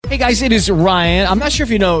Hey guys, it is Ryan. I'm not sure if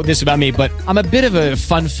you know this about me, but I'm a bit of a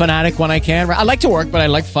fun fanatic when I can. I like to work, but I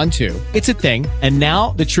like fun too. It's a thing. And now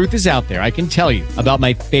the truth is out there. I can tell you about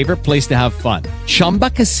my favorite place to have fun. Chumba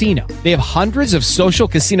Casino. They have hundreds of social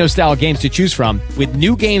casino style games to choose from with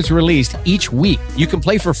new games released each week. You can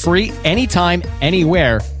play for free anytime,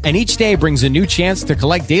 anywhere. And each day brings a new chance to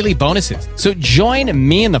collect daily bonuses. So join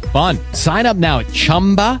me in the fun. Sign up now at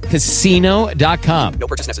ChumbaCasino.com. No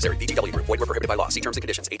purchase necessary. VGW Group. Void where prohibited by law. See terms and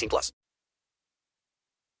conditions. 18+.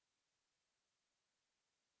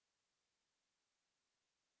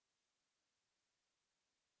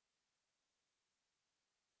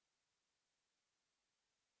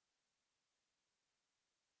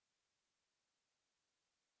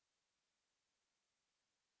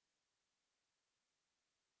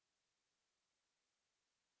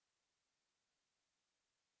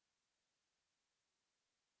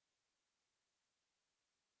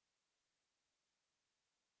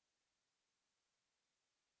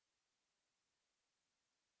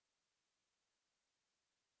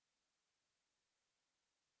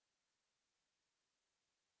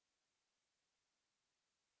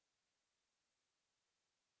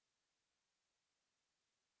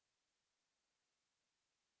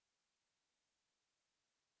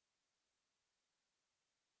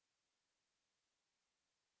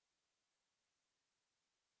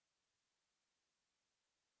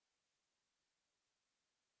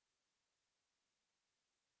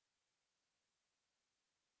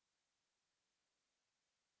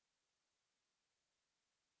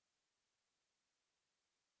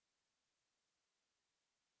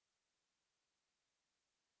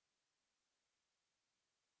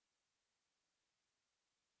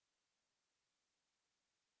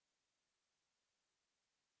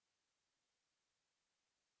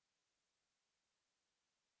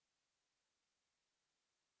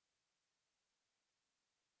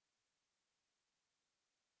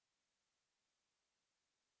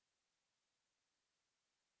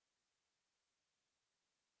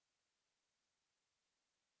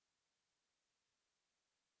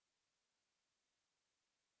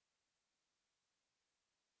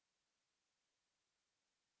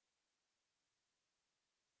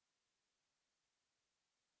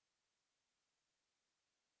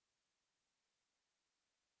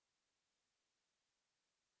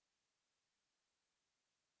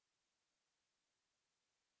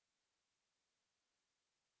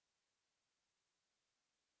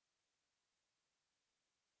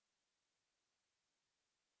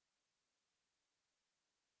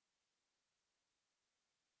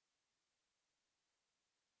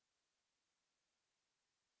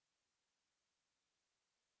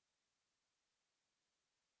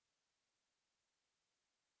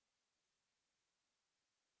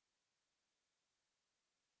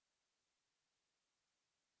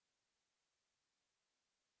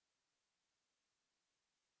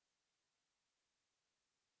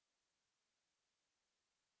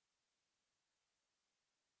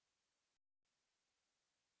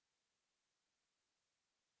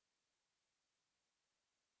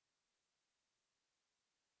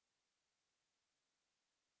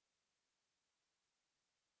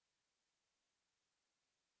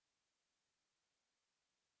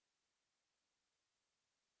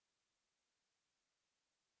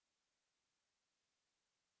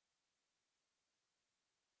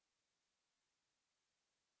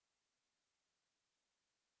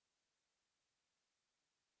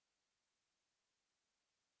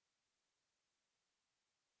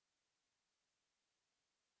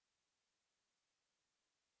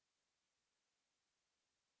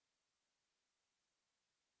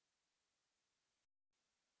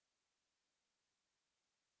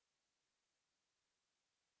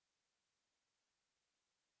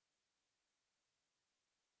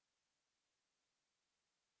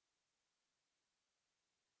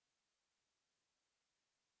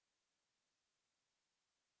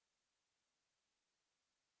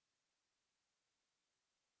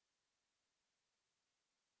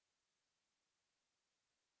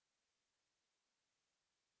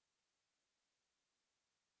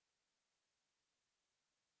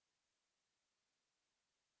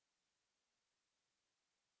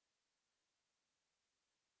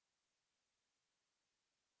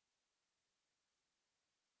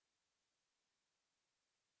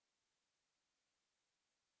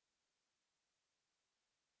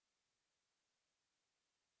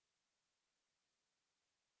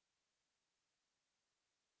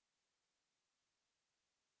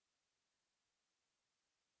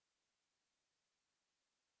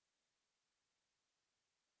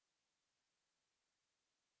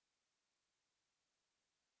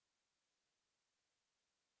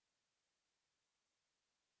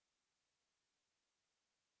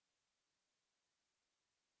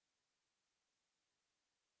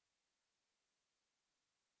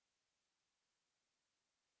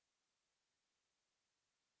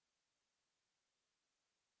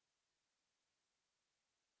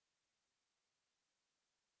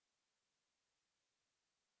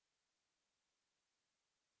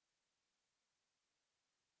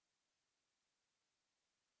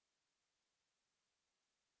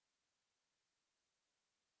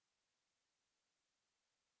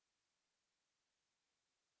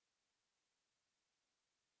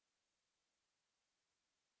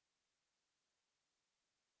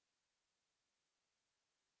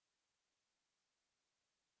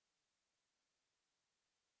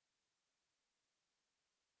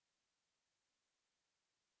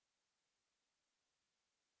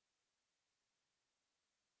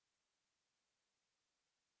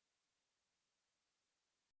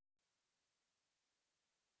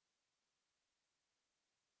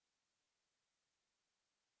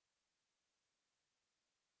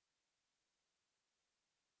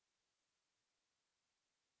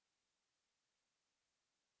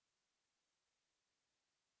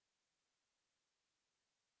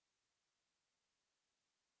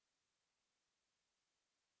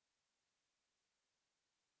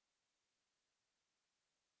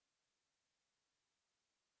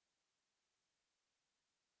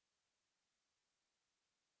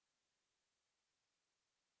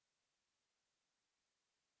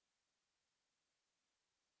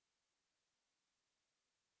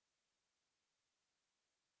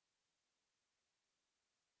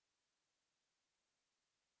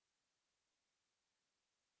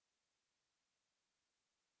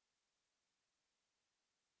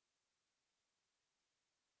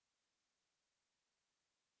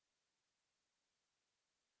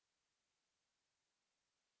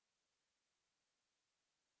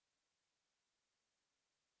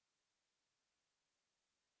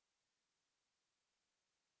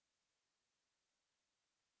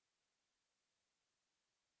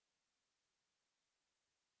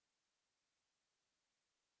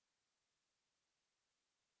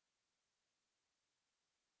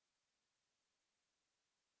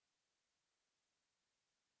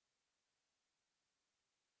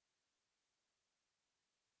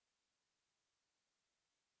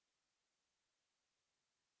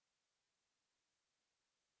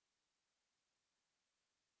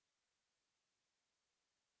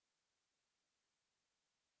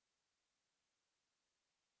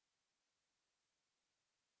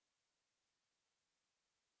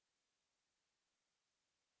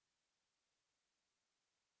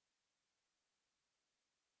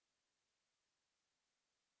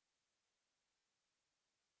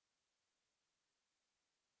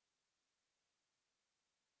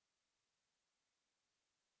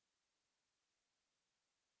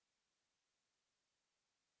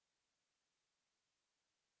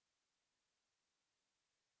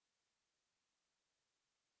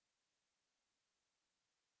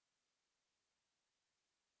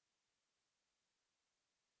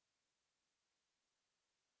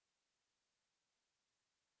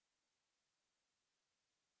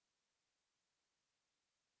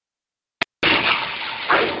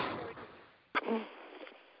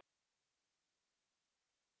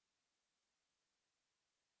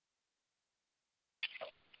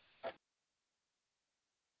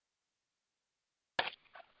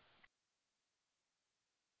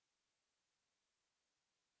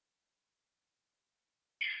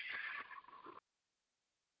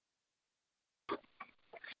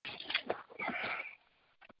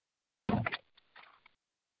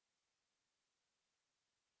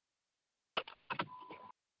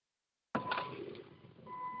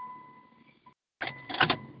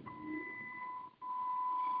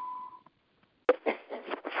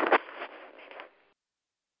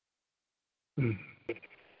 Good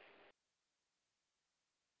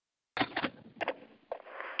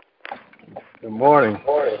morning.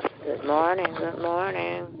 Good morning. Good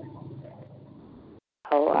morning.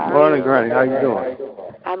 How are Good morning, you? Granny. How you doing?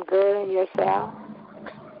 I'm good. And yourself?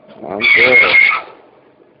 I'm good.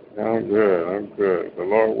 I'm good. I'm good. The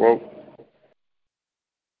Lord woke.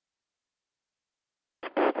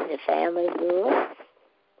 Your family good?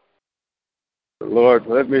 The Lord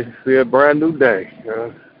let me see a brand new day.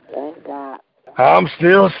 Thank God. I'm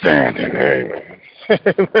still standing. Amen.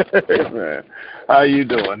 Amen. How you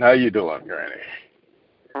doing? How you doing, Granny?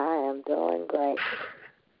 I am doing great.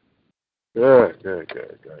 Good.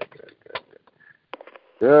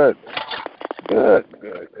 Good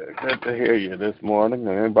to hear you this morning.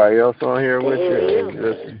 And anybody else on here with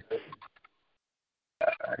you?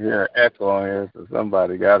 I hear an echo on here, so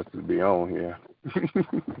somebody got to be on here.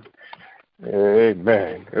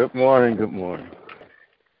 Amen. Good morning.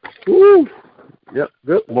 Woo. Yep,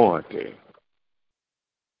 good morning.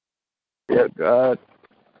 Yeah, God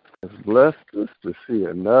has blessed us to see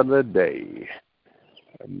another day.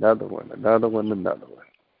 Another one.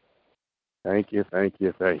 Thank you.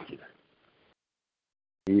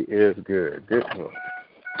 He is good. Good morning.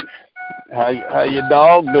 How your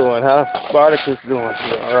dog doing? How's Spartacus doing?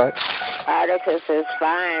 You all right? Spartacus is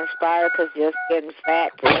fine. Spartacus just getting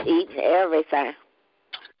fat, just eating everything.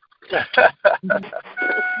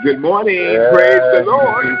 Good morning. Yeah. Praise the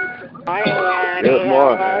Lord. Morning, Ronnie. Good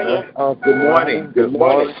morning. How are you?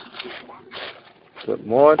 Good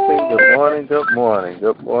morning.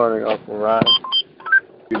 Good morning, Uncle Ron.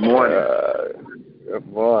 Good morning. Good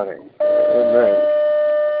morning. Amen.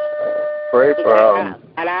 Pray for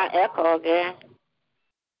And I echo again.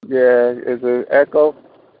 Yeah, is it echo?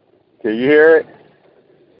 Can you hear it?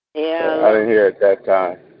 Yeah. I didn't hear it that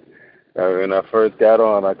time. When I first got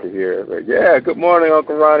on, I could hear it. But yeah, good morning,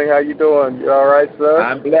 Uncle Ronnie. How you doing? You all right, sir?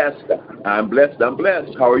 I'm blessed.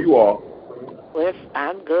 How are you all?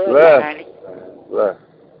 I'm good, Ronnie. Blessed.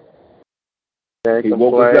 Can't he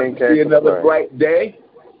complain. Woke us up to see another bright day.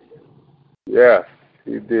 Yes,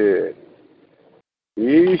 he did.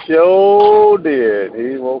 He sure did.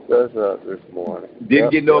 He woke us up this morning.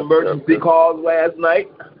 Didn't get no emergency calls last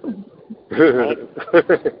night. Amen.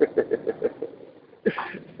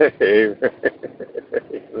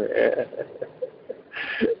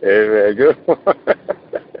 Good morning.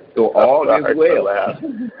 So all is well.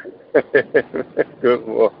 Good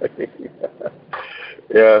morning.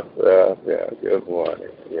 Yeah. Good morning.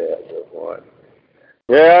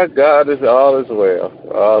 Yeah, God is all is well.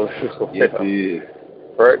 All is well. Yes, He is.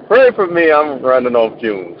 Pray for me. I'm running on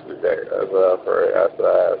fumes today. That's what I pray. That's what I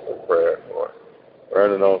ask for prayer for.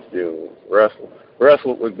 Running on fumes.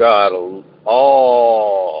 Wrestle with God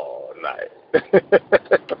all night.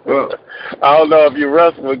 Well, I don't know if you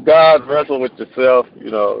wrestle with God, wrestle with yourself.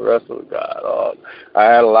 Wrestle with God. I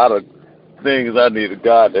had a lot of things I needed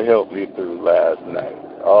God to help me through last night.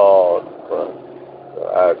 So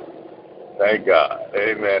I thank God,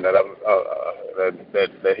 Amen,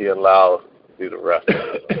 that He allows me to wrestle.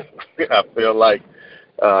 I feel like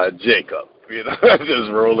Jacob,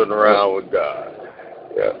 just rolling around with God.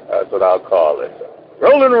 Yeah, that's what I'll call it.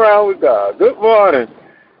 Rolling around with God. Good morning.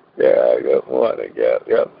 Yeah, good morning.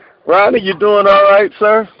 Yeah. Ronnie, you doing all right,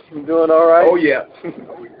 sir? You doing all right? Oh, yeah.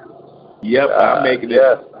 Yep, I'm making it.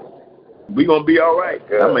 Yeah. We going to be all right.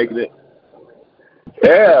 Good. I'm making it.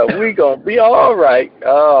 Yeah, we going to be all right.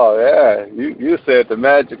 Oh, yeah. You said the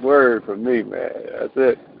magic word for me, man. That's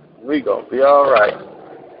it. We going to be all right.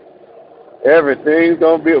 Everything's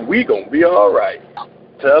going to be, we going to be all right.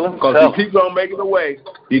 Tell him. Because he keeps on making the way.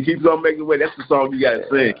 That's the song you got to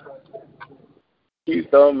sing.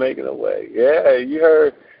 Keeps on making a way. Yeah, you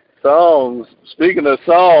heard songs. Speaking of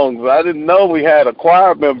songs, I didn't know we had a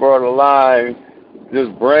choir member on the line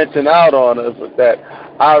just branching out on us with that.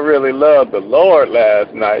 I really loved the Lord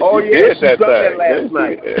last night. Oh, she yeah, did that thing. Last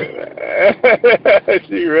night.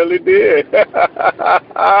 She really did.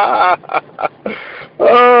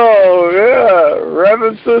 Oh, yeah.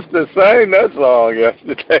 Reverend Sister sang that song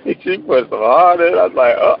yesterday. She put some heart in it. I was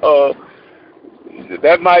like, uh-oh.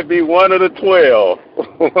 That might be one of the 12.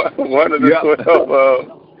 One of the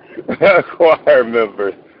 12 choir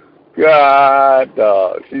members. God,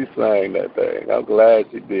 dog. She sang that thing. I'm glad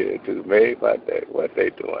she did, because it made my day. What they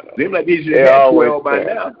doing? Seems like they should have 12 by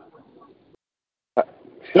now.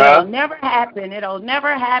 It'll never happen. It'll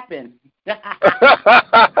never happen. It'll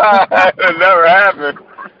never happen.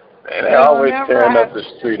 Man, they always tearing up the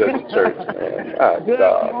street of the church, man. Good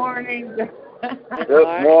morning.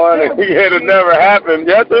 Good morning. It'll never happen.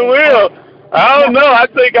 Yes, it will. I don't know. I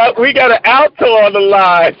think we got an alto on the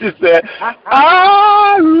line. She said,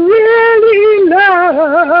 I really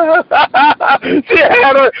love. she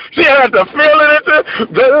had the feeling into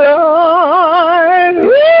the Lord.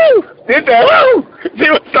 Woo! Did that? Woo! She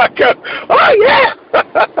was like, oh yeah.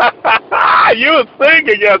 You were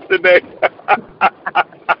singing yesterday.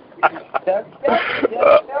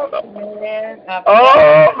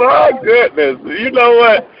 Oh my goodness! You know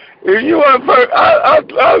what? If you want,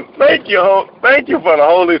 I thank you. Thank you for the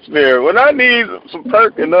Holy Spirit. When I need some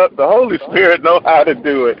perking up, the Holy Spirit know how to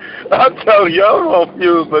do it. I'm telling you, I'm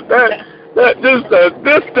confused, but that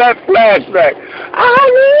flashback. I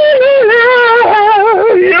really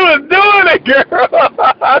love you was doing it, girl.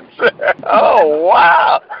 I said, oh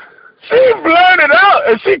wow. She blurted out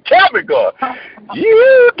and she kept it going.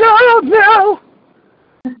 You don't know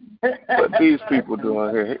what these people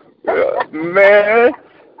doing here. Man,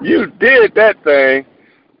 you did that thing.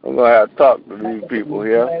 I'm going to have to talk to these people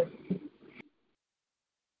here.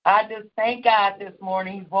 I just thank God this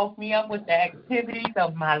morning. He woke me up with the activities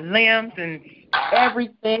of my limbs and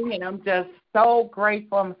everything, and I'm just so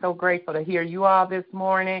grateful. I'm so grateful to hear you all this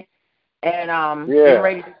morning. And getting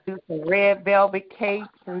ready to do some red velvet cakes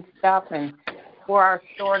and stuff and for our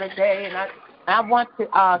store today. And I want to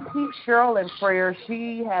keep Cheryl in prayer.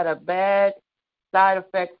 She had a bad side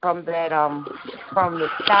effect from that from the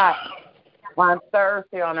shot on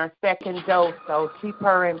Thursday on her second dose. So keep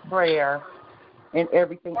her in prayer and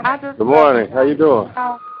everything. Good morning. How you doing?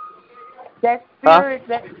 That spirit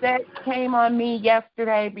that came on me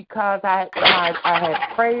yesterday because I had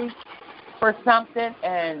prayed for something,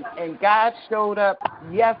 and God showed up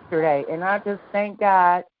yesterday, and I just thank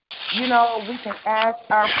God. You know, we can ask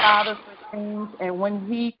our Father for things, and when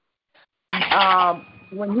He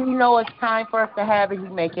know it's time for us to have it, He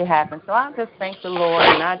make it happen. So I just thank the Lord,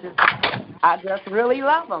 and I just really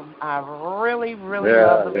love Him. I really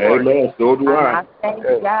love the Lord. Amen. So do I. I thank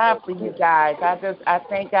God for you guys. I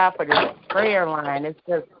thank God for this prayer line.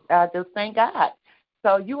 I just thank God.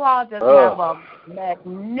 So you all just have a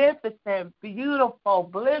magnificent, beautiful,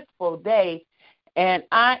 blissful day, and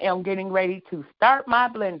I am getting ready to start my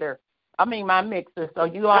my mixer. So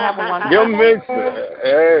you all have a wonderful Your mixer.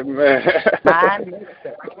 Hey, man. My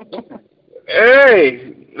mixer.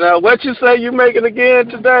 Hey, now what you say you making again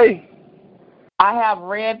today? I have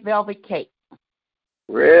red velvet cake.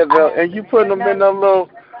 Red velvet, and you putting them in them little,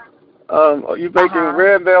 you making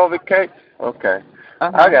red velvet cakes? Okay.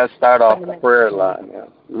 I got to start off the prayer line now.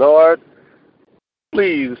 Lord,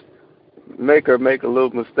 please make her make a little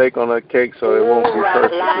mistake on her cake so it won't be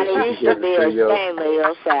perfect. You should be ashamed of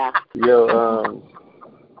yourself. Your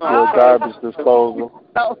garbage disposal.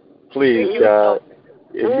 Please, God,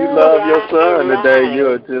 if you love your son today,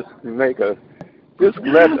 you'll just let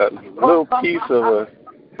a little piece of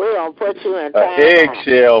We're going to put you in an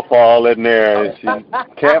eggshell fall in there, and she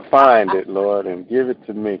can't find it, Lord, and give it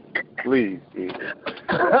to me. Please, Jesus.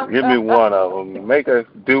 Give me one of them. Make her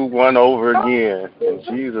do one over again. In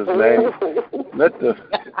Jesus' name.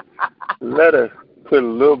 Let her put a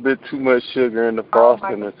little bit too much sugar in the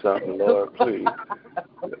frosting or something, Lord, please.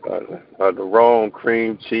 Or the wrong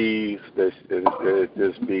cream cheese. That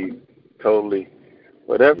just be totally,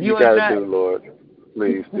 whatever you got to do, Lord.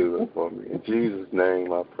 Please do it for me. In Jesus'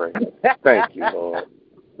 name I pray. Thank you, Lord.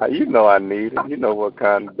 You know I need it. You know what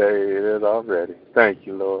kind of day it is already. Thank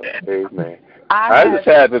you, Lord. Amen. I just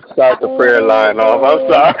had to start the prayer line off. I'm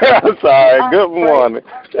sorry. Good morning.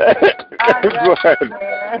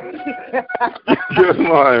 Good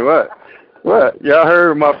morning. What? Y'all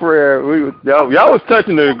heard my prayer. Y'all was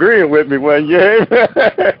touching and agreeing with me, wasn't you?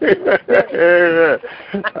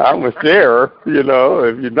 I'm a sharer,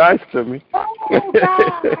 if you're nice to me.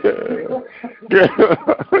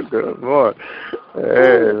 Good morning.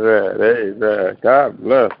 Amen. God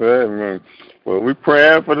bless. Amen. Well, we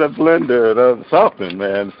praying for the blender of something,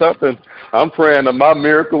 man. Something. I'm praying of my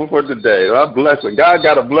miracle for today. I'm blessing. God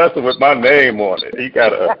got a blessing with my name on it. He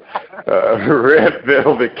got a red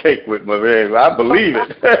velvet cake with my name. I believe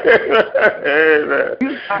it.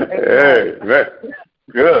 Amen.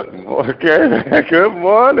 Good morning. Okay. Good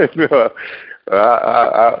morning.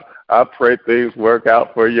 I pray things work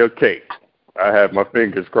out for your cake. I had my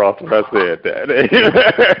fingers crossed when I said that.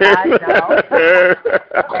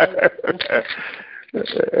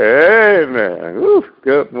 Amen. Woo,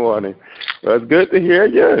 good morning. Well, it's good to hear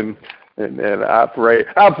you, and I pray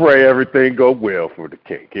everything go well for the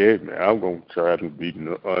cake. Amen. I'm gonna try to be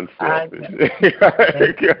unselfish.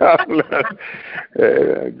 God bless.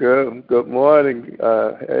 Good morning.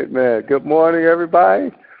 Amen. Good morning,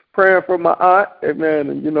 everybody. Praying for my aunt, amen.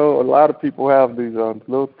 And a lot of people have these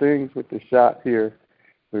little things with the shot here.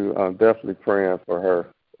 I'm definitely praying for her,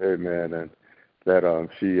 amen, and that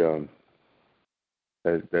she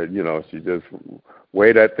that she just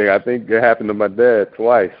weighed that thing. I think it happened to my dad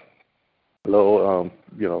twice. A little,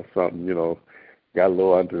 something, got a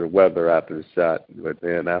little under the weather after the shot, but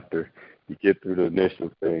then after you get through the initial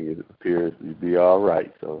thing, it appears you'll be all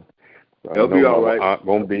right. So He'll be all right. Aunt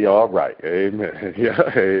gonna be all right. Amen. Yeah,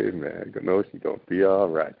 amen. I know she's gonna be all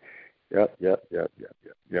right. Yep.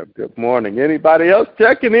 Good morning. Anybody else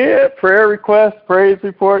checking in? Prayer request, praise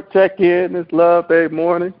report, check in this Love Day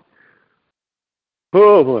morning.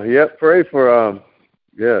 Oh, yep. Pray for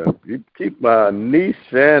you keep my niece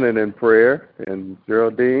Shannon in prayer, and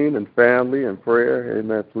Geraldine and family in prayer.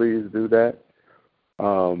 Amen. Please do that.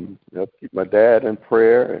 Keep my dad in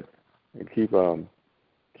prayer, and keep in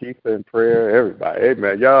prayer everybody.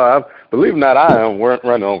 Amen. Y'all, believe it or not, I am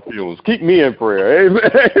running on fumes. Keep me in prayer.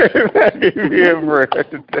 Amen. Keep me in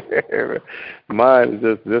prayer. Mine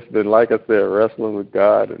has just been, like I said, wrestling with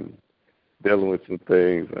God and dealing with some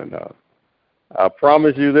things. And I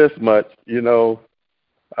promise you this much, it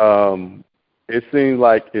seems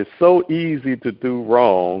like it's so easy to do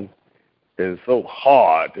wrong and so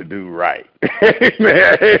hard to do right.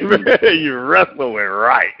 Amen. You wrestle with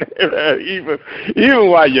right. Even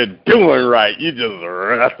while you're doing right, you just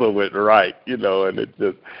wrestle with right, and it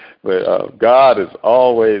just, but God is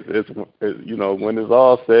always, when it's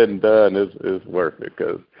all said and done, it's worth it,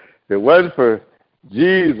 because if it wasn't for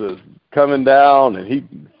Jesus coming down and he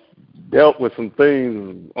dealt with some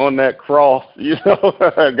things on that cross,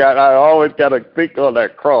 I always got to think on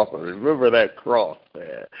that cross. I remember that cross,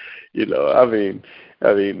 man. That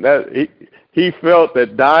he felt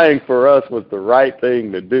that dying for us was the right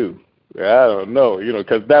thing to do. I don't know,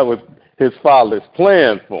 because that was his Father's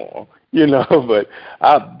plan for him, But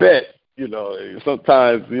I bet,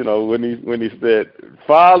 sometimes, when he said,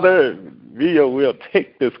 "Father, be your will,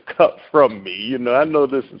 take this cup from me." I know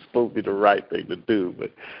this is supposed to be the right thing to do,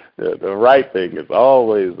 but the right thing is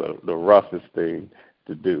always the roughest thing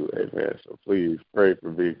to do. Amen. So please pray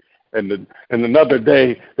for me. And another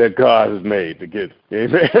day that God has made to get,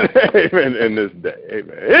 amen, amen, in this day,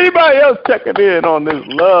 amen. Anybody else checking in on this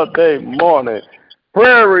Love Day morning?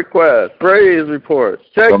 Prayer requests, praise reports,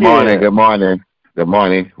 check in. Good morning. Robert, good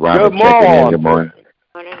morning. Good morning.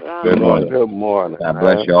 Good morning. God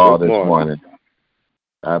bless you all this morning.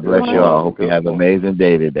 God bless you all. Hope you have an amazing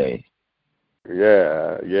day today.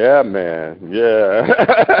 Yeah, man.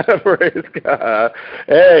 Yeah. Praise God.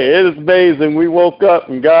 Hey, it is amazing. We woke up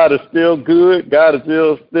and God is still good. God is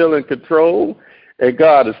still in control. And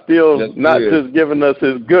God is still just giving us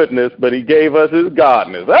his goodness, but he gave us his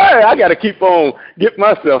godness. Hey, I got to keep on, get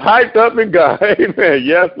myself hyped up in God. Amen.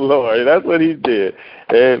 Yes, Lord. That's what he did.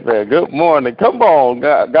 Amen. Good morning. Come on.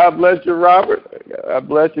 God bless you, Robert. God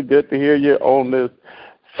bless you. Good to hear you on this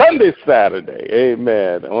Sunday, Saturday.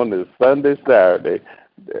 Amen. On this Sunday, Saturday.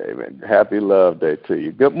 Amen. Happy Love Day to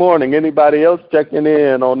you. Good morning. Anybody else checking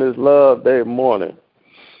in on this Love Day morning?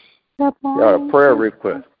 Good morning. Got a prayer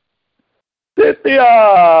request.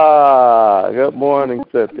 Cynthia! Good morning,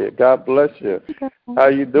 Cynthia. God bless you. How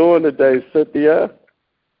you doing today, Cynthia?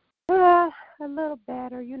 A little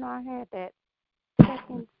better. I had that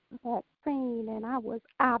second vaccine, and I was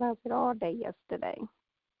out of it all day yesterday.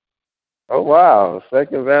 Oh, wow.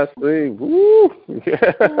 Second vaccine. Woo!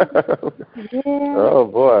 Yeah. Oh,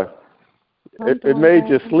 boy. It made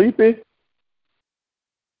you sleepy?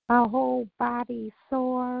 My whole body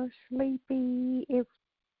sore, sleepy. It was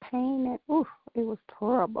pain, and it was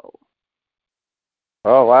terrible.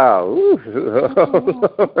 Oh, wow.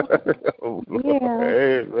 Yeah.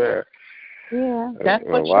 Amen. Yeah. That's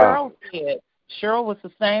what Cheryl said. Cheryl was the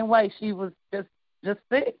same way. She was just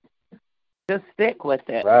sick. Just stick with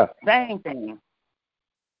it. Wow. Same thing.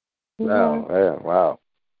 Wow. Yeah, wow.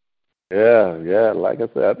 Yeah. Like I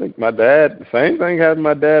said, I think my dad, same thing happened to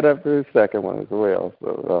my dad after his second one as well.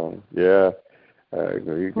 So, yeah.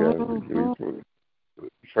 We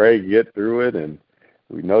pray you get through it, and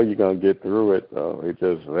we know you're going to get through it. So it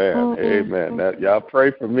just, man, amen. Y'all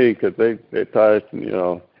pray for me, because they touch,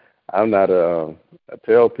 I'm not I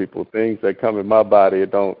tell people things that come in my body,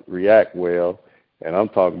 it don't react well. And I'm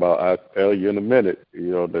talking about, I'll tell you in a minute,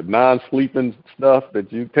 the non-sleeping stuff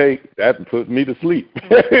that you take, that puts me to sleep.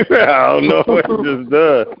 I don't know what it just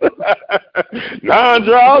does.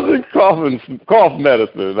 Non-drowsy cough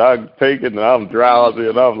medicine. I take it and I'm drowsy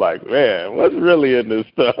and I'm like, man, what's really in this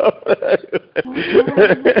stuff?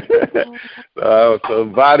 So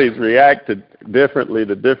bodies react differently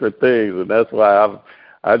to different things, and that's why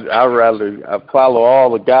I follow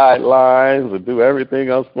all the guidelines and do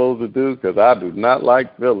everything I'm supposed to do, because I do not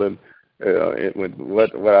like feeling with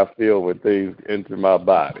what I feel with things into my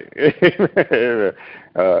body.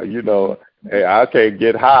 Hey, I can't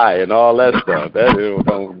get high and all that stuff. That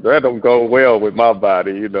don't go well with my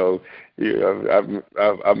body. You know,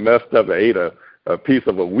 I messed up. I ate a piece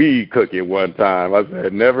of a weed cookie one time. I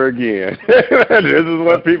said, never again. This is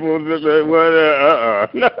what people just say. Well,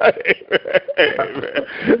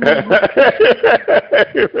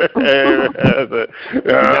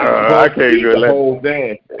 I can't do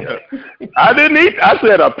that. I didn't eat. I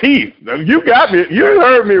said a piece. You got me. You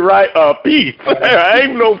heard me right. A piece. I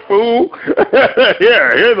ain't no fool.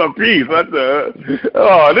 Here's a piece. I said, this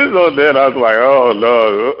on that. I was like, oh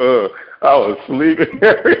no. I was sleeping.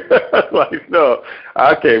 I was like, no,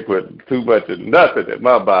 I can't put too much of nothing in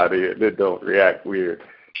my body and it don't react weird.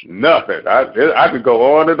 Nothing. I could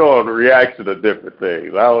go on and on the reaction of different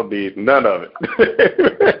things. I don't need none of it.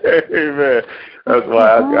 Amen. That's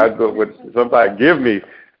why I go when somebody give me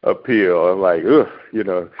a pill. I'm like, ugh, you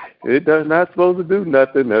know, it does not supposed to do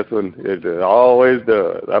nothing. That's when it always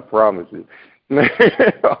does. I promise you.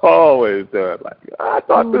 Always does. Like, I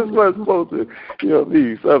thought this was supposed to,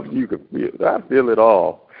 be something you could feel. I feel it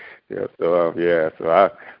all. Yeah. So So I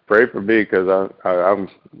pray for me because I'm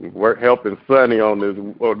helping Sonny on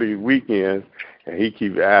these weekends, and he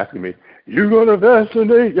keeps asking me, "You gonna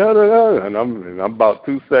vaccinate?" Yada yada. And I'm about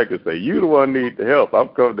 2 seconds. Say, "You the one need the help. I'm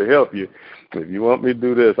coming to help you. If you want me to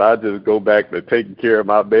do this, I just go back to taking care of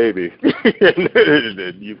my baby, and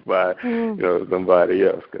then you find somebody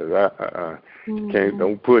else because I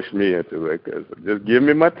don't push me into it. Because just give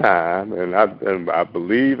me my time, and I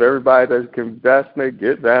believe everybody that can vaccinate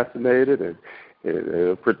get vaccinated, and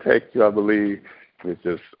it'll protect you. I believe it's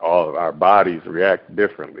just all of our bodies react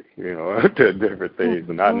differently, to different things,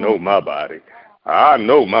 and I know my body. I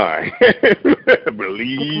know mine.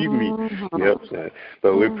 Believe me. Yep.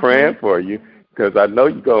 So we're praying for you because I know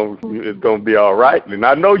it's going to be all right. And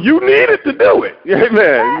I know you needed to do it.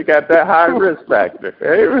 Amen. You got that high risk factor.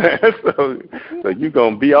 Amen. So you're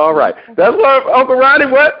going to be all right. That's what, Uncle Ronnie,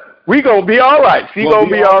 we going to be all right. She going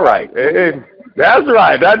to be all right. Amen. That's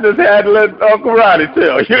right. I just had to let Uncle Ronnie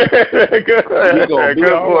tell you. Good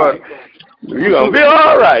boy. You're going to be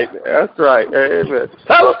all right. That's right. Amen.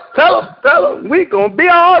 Tell them. We're going to be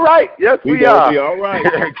all right. Yes, we are. We're going to be all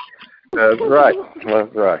right. That's right.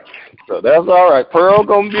 That's right. So that's all right. Pearl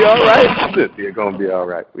going to be all right. Cynthia going to be all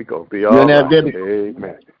right. We're going to be all right.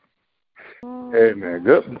 Amen. Amen.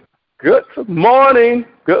 Good morning.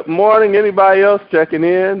 Good morning. Anybody else checking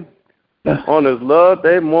in on this Love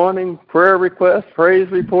Day morning? Prayer request, praise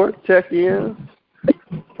report, check-ins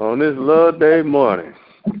on this Love Day morning.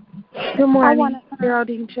 Good morning,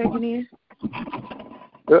 Geraldine checking in.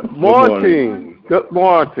 Good morning. Good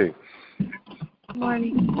morning. Good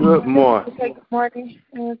morning. Good morning. Good morning.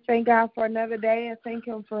 And thank God for another day, and thank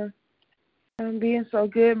Him for being so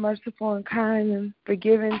good, merciful, and kind, and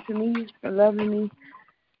forgiving to me, for loving me,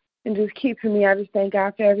 and just keeping me. I just thank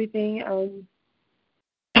God for everything.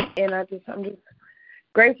 And I'm just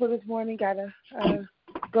grateful this morning. Gotta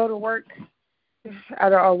go to work.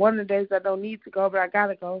 One of the days I don't need to go, but I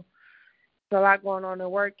gotta go. There's a lot going on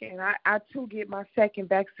at work, and I too get my second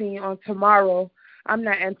vaccine on tomorrow. I'm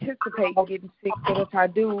not anticipating getting sick, but if I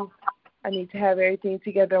do, I need to have everything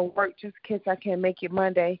together at work just in case I can't make it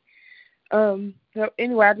Monday. So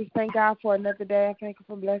anyway, I just thank God for another day. I thank Him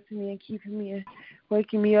for blessing me and keeping me and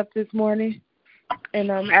waking me up this morning.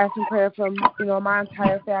 And I'm asking prayer for my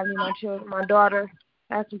entire family, my children, my daughter.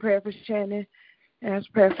 Asking prayer for Shannon.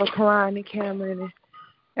 Asking prayer for Karan and Cameron and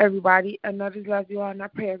everybody. And I just love you all, and I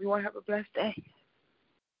pray everyone have a blessed day.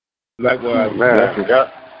 Likewise, man.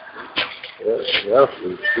 Yes.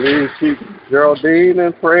 Please keep Geraldine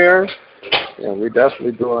in prayer. And we're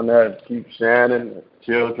definitely doing that. Keep Shannon and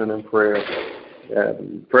children in prayer.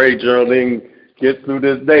 And pray Geraldine get through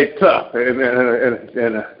this day tough and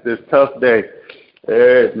this tough day.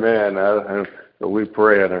 Amen. So we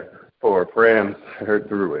praying her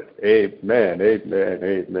through it. Amen.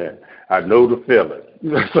 I know the feeling.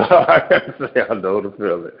 That's all I can say. I know the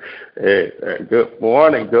feeling. Hey, good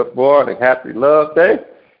morning. Happy Love Day.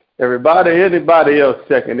 Everybody, anybody else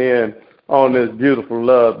checking in on this beautiful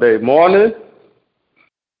Love Day morning?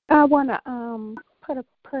 I want to put a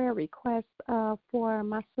prayer request for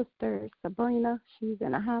my sister Sabrina. She's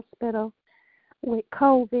in a hospital with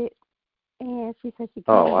COVID, and she said she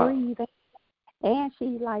can't breathe, and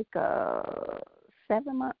she's like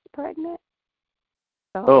 7 months pregnant.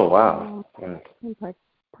 So, put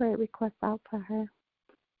prayer request out for her.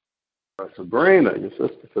 Sabrina, your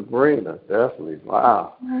sister Sabrina, definitely.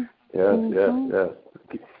 Wow. Yes.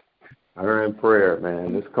 Her in prayer,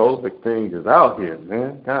 man. This COVID thing is out here,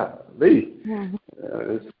 man. Golly.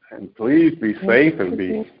 And please be safe and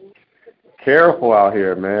be careful out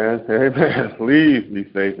here, man. Amen. Please be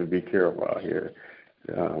safe and be careful out here.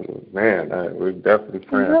 We're definitely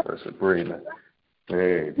praying for Sabrina.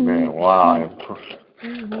 Amen. Wow.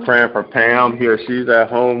 Praying for Pam here. She's at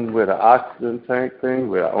home with an oxygen tank thing,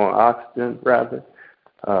 on oxygen rather.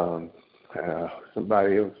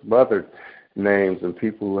 Somebody else's mother names and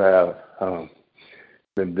people who have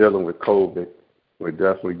been dealing with COVID. We're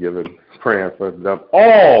definitely praying for them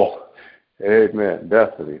all. Amen.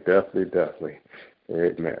 Definitely.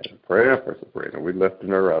 Amen. Praying for Sabrina. We're lifting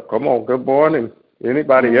her up. Come on. Good morning.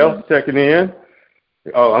 Anybody else checking in?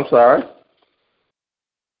 Oh, I'm sorry.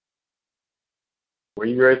 Were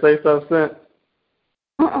you ready to say something, Cent?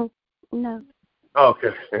 No.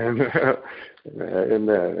 Okay. Amen.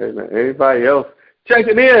 Anybody else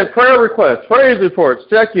checking in? Prayer requests, praise reports,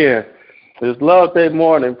 check in. It's Love Day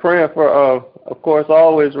morning. Praying for, of course,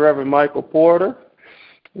 always Reverend Michael Porter.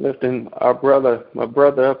 Lifting my brother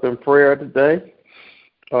up in prayer today.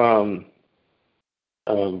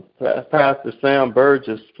 Pastor Sam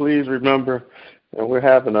Burgess, please remember, and we're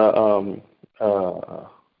having a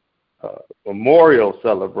memorial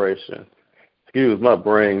celebration. Excuse my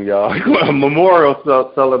brain, y'all. A memorial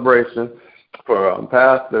celebration for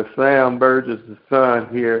Pastor Sam Burgess' son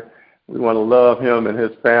here. We want to love him and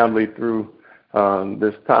his family through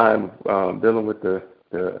this time dealing with the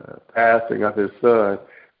passing of his son.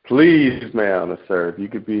 Please, ma'am and sir, if you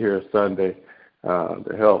could be here Sunday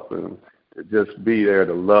to help him, to just be there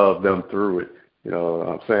to love them through it.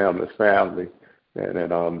 Sam and his family.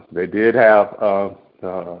 And they did have a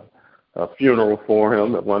funeral for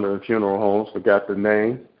him at one of the funeral homes, forgot the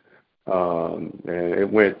name. And it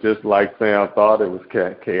went just like Sam thought. It was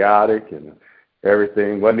chaotic and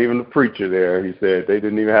everything. Wasn't even a preacher there. He said they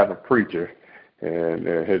didn't even have a preacher. And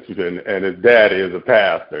his daddy is a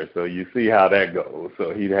pastor, so you see how that goes.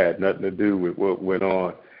 So he had nothing to do with what went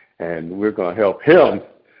on, and we're going to help him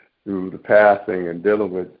through the passing and dealing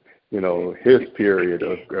with, his period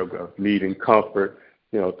of needing comfort,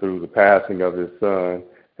 through the passing of his son.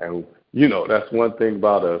 And, that's one thing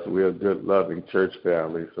about us. We're a good, loving church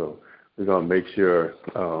family, so we're going to make sure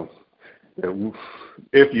that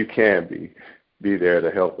if you can be there to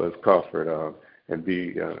help us comfort and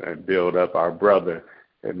and build up our brother,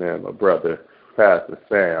 and then my brother, Pastor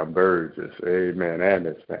Sam Burgess, amen, and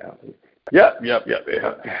his family. Yep.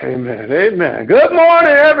 Amen. Good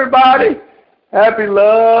morning, everybody. Happy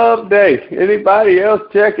Love Day. Anybody else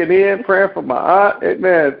checking in, praying for my aunt?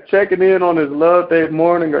 Amen. Checking in on this Love Day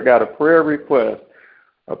morning. I got a prayer request,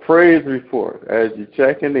 a praise report as you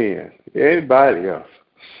checking in. Anybody else?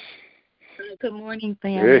 Good morning,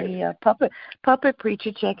 family. Hey. Puppet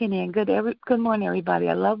preacher checking in. Good morning, everybody.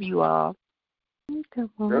 I love you all. Good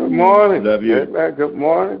morning. Good morning. Love you. Amen. Good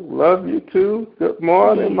morning. Love you too. Good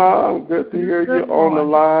morning, Mom. Good to hear you on the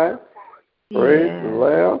line. Praise the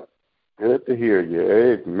Lamb. Good to hear you.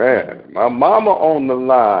 Amen. My mama on the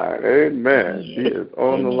line. Amen. She is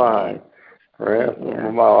on the line. Praying for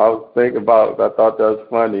my mom. I was thinking about it. I thought that was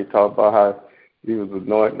funny. Talk about how he was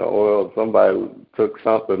anointing the oil. Somebody took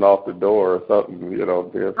something off the door or something,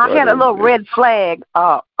 I had a little red flag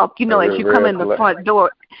up, as you come in the front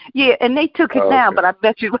door. Yeah, and they took it down, but I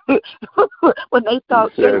bet you when they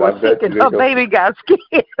thought they were sick and her baby got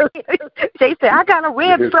scared, they said, I got a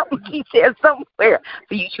red something, he said, somewhere,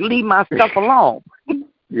 so you should leave my stuff alone.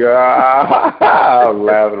 Yeah, I was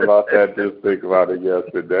laughing about that, just thinking about it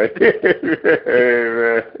yesterday.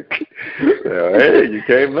 Hey, you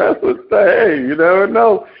can't mess with that. Hey, you never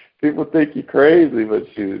know. People think you're crazy, but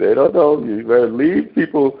they don't know you. You better leave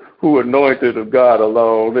people who are anointed of God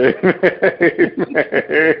alone. Amen.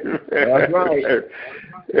 That's right.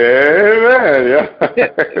 Amen.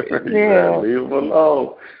 Yeah. Leave them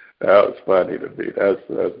alone. That was funny to me. That's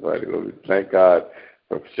funny. Thank God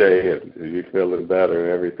for Shay and you feeling better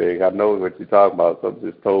and everything. I know what you're talking about.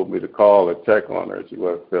 Someone just told me to call and check on her. She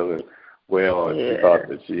wasn't feeling well, and she thought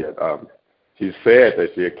that she had. She said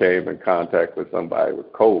that she had came in contact with somebody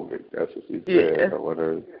with COVID. That's what she said.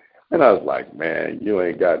 And I was like, man, you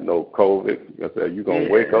ain't got no COVID. I said, you going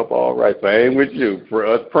to wake up all right. So I ain't with you. For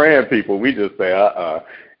us praying people, we just say,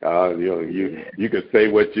 you can say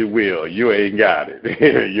what you will. You ain't got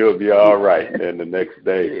it. You'll be all right. And then the next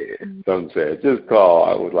day, someone said, just call.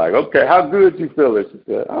 I was like, okay, how good you feeling? She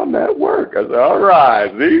said, I'm at work. I said, all right.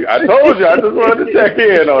 See, I told you. I just wanted to check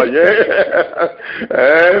in on you.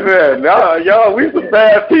 Amen. No, y'all, we some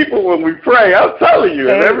bad people when we pray. I'm telling you.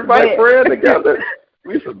 And everybody praying together.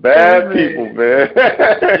 We some bad people, man.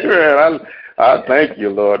 Man, I thank you,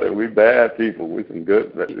 Lord, that we bad people. We some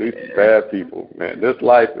bad people, man. This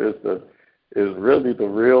life is really the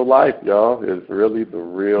real life, y'all. It's really the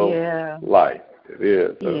real life. It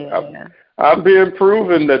is. Yeah. I'm being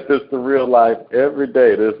proven that this is the real life every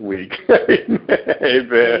day this week.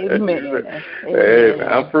 Amen.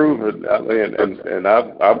 I'm proven. I mean, and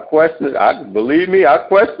I'm questioning. Believe me, I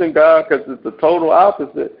question God because it's the total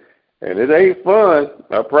opposite, and it ain't fun.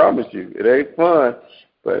 I promise you, it ain't fun.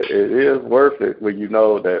 But it is worth it when you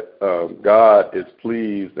know that God is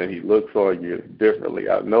pleased and He looks on you differently.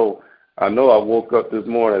 I know I woke up this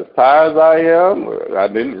morning as tired as I am. I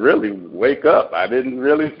didn't really wake up. I didn't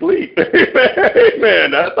really sleep.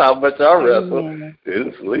 Amen. That's how much I wrestled.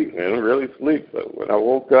 Didn't sleep, man. Didn't really sleep. But when I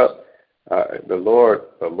woke up, the Lord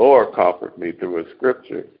comforted me through a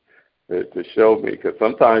scripture to show me. Because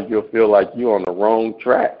sometimes you'll feel like you're on the wrong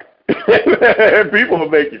track. People will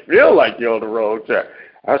make you feel like you're on the wrong track.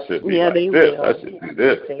 I should be like this. I should do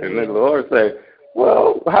this. And then the Lord say,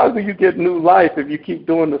 well, how do you get new life if you keep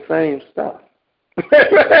doing the same stuff?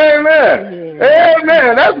 Amen.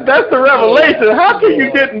 Amen. That's the revelation. How can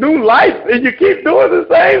you get new life if you keep doing the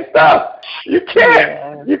same stuff? You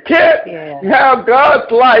can't. You can't have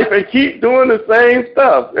God's life and keep doing the same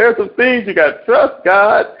stuff. There's some things you got to trust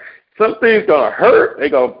God. Some things going to hurt. They're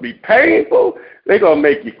going to be painful. They're going to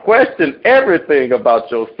make you question everything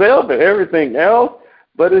about yourself and everything else.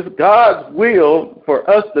 But it's God's will for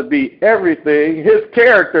us to be everything. His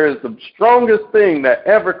character is the strongest thing that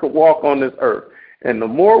ever could walk on this earth. And the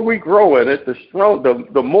more we grow in it,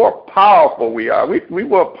 the more powerful we are. We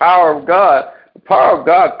want power of God. The power of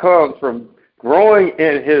God comes from growing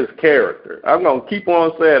in His character. I'm going to keep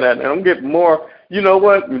on saying that, and I'm getting more, you know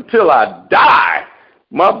what, until I die.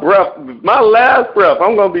 My last breath,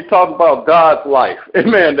 I'm going to be talking about God's life.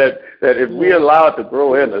 Amen. That if we allow it to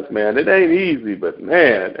grow in us, man, it ain't easy, but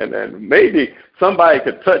man, and maybe somebody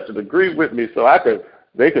could touch and agree with me so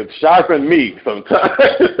they could sharpen me sometimes.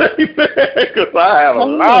 Because I have a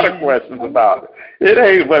lot of questions about it. It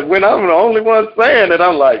ain't, but when I'm the only one saying it,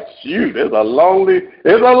 I'm like, shoot, it's a lonely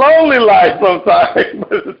life sometimes,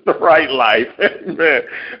 but it's the right life. Amen.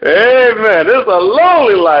 Amen. It's a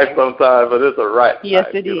lonely life sometimes, but it's a right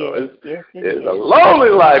life. It is. It's a lonely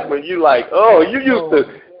life when you like, you used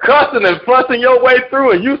to cussing and fussing your way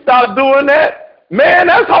through and you stop doing that. Man,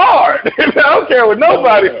 that's hard. I don't care what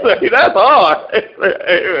nobody say. That's hard.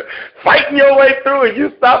 Fighting your way through and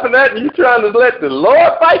you stopping that and you trying to let the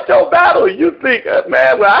Lord fight your battle. You think,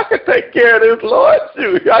 man, well, I can take care of this, Lord.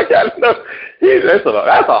 Shoot, I got enough. That's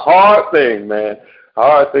a hard thing, man.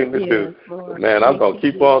 Hard thing to do. Man, I'm going to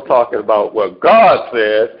keep on talking about what God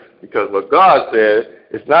said, because what God said,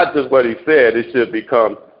 it's not just what He said. It should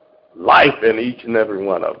become life in each and every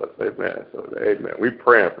one of us. Amen. So, amen. We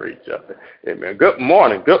praying for each other. Amen. Good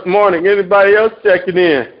morning. Good morning. Anybody else checking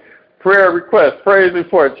in? Prayer request, praise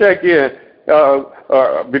report, check in.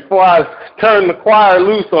 Before I turn the choir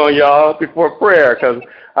loose on y'all before prayer, because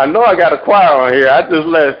I know I got a choir on here. I just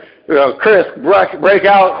let Chris break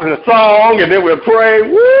out in a song, and then we'll pray.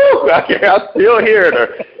 Woo! I still hear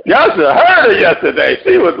her. Y'all should have heard her yesterday.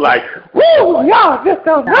 She was like, woo, y'all just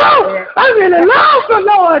don't know. I really love the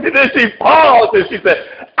Lord. And then she paused, and she said,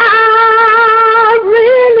 I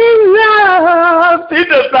really love. She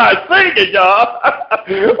just started singing, y'all.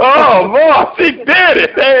 Oh, boy, she did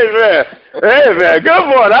it. Amen. Amen. Good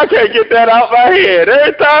morning. I can't get that out my head.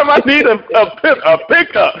 Every time I need a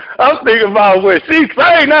pickup, I'm thinking about when she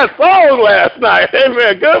sang that song last night.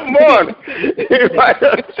 Amen. Good morning.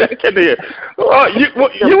 Everybody checking in. Oh,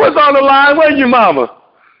 you was on the line, weren't you, Mama?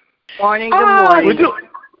 Morning. Good morning.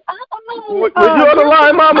 Was you on the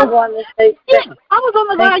line, Mama? I was on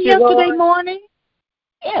the line yesterday morning.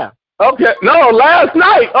 Yeah. Okay. No, last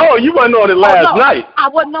night. Oh, you wasn't on it last night. I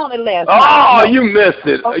wasn't on it last night. Oh, you missed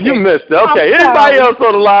it. Okay. You missed it. Okay. Anybody else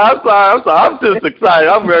on the line? I'm sorry. I'm just excited.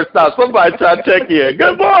 I'm ready to stop. Somebody try to check in.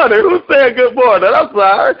 Good morning. Who's saying good morning? I'm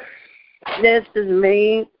sorry. This is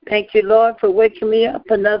me. Thank you, Lord, for waking me up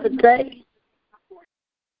another day.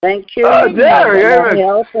 Thank you. Jerry. My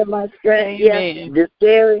health and my strength. Yes, this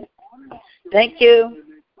Jerry. Thank you.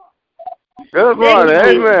 Good morning.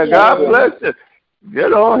 Amen. God bless you.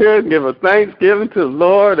 Get on here and give a thanksgiving to the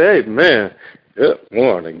Lord. Amen. Good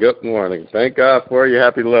morning. Good morning. Thank God for your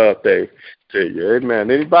happy love day to you.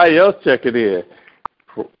 Amen. Anybody else checking in?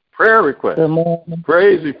 Prayer request. Good morning.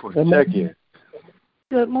 Praise report. Check in.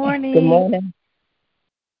 Good morning. Good morning.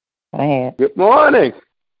 Good morning.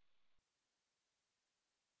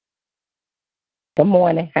 Good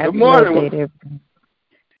morning. Good morning.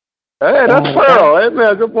 Hey, that's Pearl.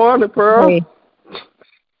 Amen. Good morning, Pearl. Hey.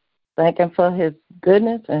 Thank Him for His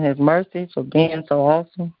goodness and His mercy, for being so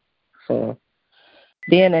awesome, for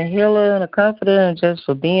being a healer and a comforter, and just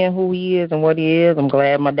for being who He is and what He is. I'm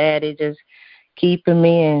glad my daddy just keeping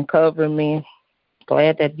me and covering me.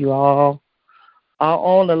 Glad that you all are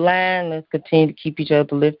on the line, let's continue to keep each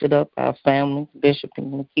other lifted up, our families, Bishop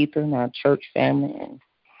and Nikita, and our church family, and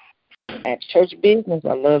our church business.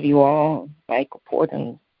 I love you all. Michael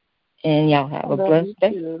Porter, and y'all have a blessed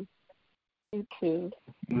day. You too.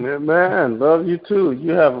 Man, love you too.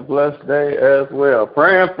 You have a blessed day as well.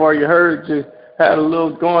 Praying for you. Heard you had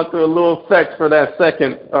going through a little effect for that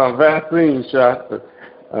second vaccine shot.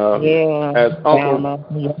 As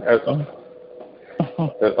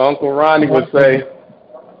Uncle Ronnie would say,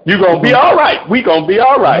 you gonna be all right. We gonna be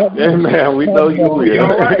all right. Amen. We know you will.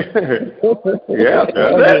 Yeah,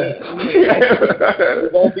 that's it.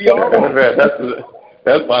 We're gonna be all right.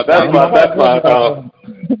 That's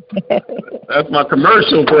my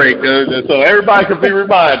commercial break, so everybody can be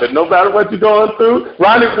reminded, no matter what you're going through.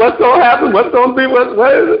 Ronnie, what's gonna happen? What's gonna be?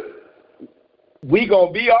 What is it? We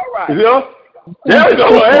gonna be all right. You know? There we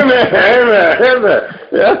go. Amen.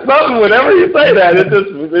 That's something. Whenever you say that, it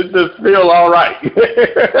just feel all right.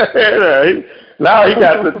 Now he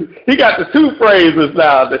got the two phrases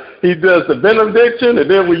now. He does the benediction, and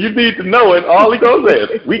then when you need to know it, all he goes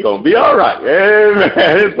is, "We gonna be all right." Amen.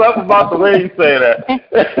 It's something about the way he say that.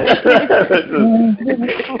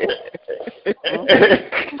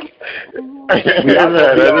 It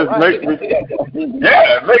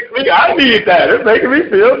makes me. I need that. It makes me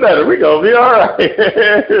feel better. We gonna be all right. I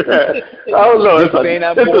don't know. I'm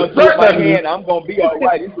gonna be all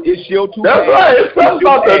right. It's your two. That's right. It's something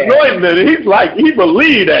about the anointing. He's like he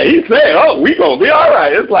believed that. He said, "Oh, we gonna be all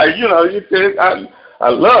right." It's like I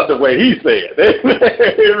love the way he said.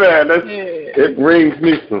 Amen. It brings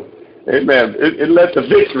me some. Amen. It lets the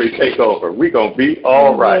victory take over. We gonna be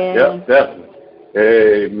all right. Yep, definitely.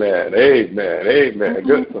 Amen.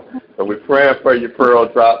 Good. So we're praying for your pearl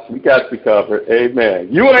drops. We got you covered. Amen.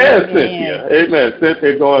 You and Cynthia. Amen.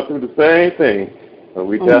 Cynthia going through the same thing. And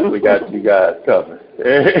we definitely got you guys covered.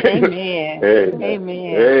 Amen.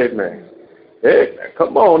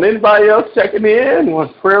 Come on. Anybody else checking in?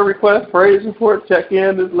 Want prayer request, praise report, check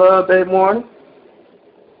in this Love Day morning?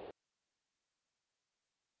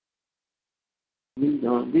 We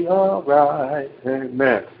gonna be all right.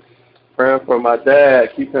 Amen. Praying for my dad.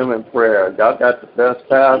 Keep him in prayer. Y'all got the best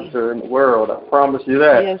pastor in the world. I promise you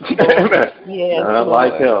that. Yes, None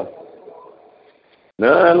like him.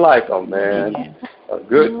 None like him, man. A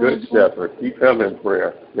good shepherd. Keep him in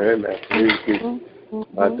prayer. Amen. Please keep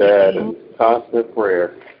my dad in constant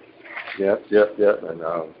prayer. Yep. And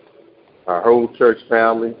our whole church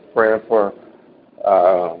family, praying for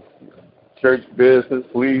church business.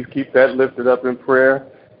 Please keep that lifted up in prayer.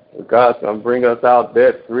 God's going to bring us out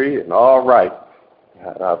debt-free and all right.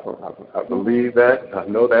 I believe that. I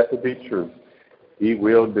know that to be true. He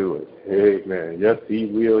will do it. Amen. Yes, he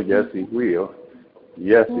will. Yes, he will.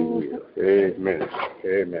 Yes, he will. Amen.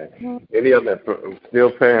 Any other?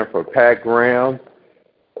 Still praying for Pat Graham.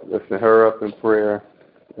 Lifting her up in prayer.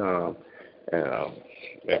 And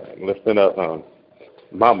lifting up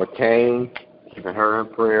Mama Kane. Keeping her in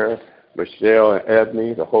prayer. Michelle and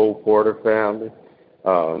Ebony, the whole Porter family.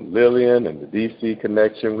 Lillian and the D.C.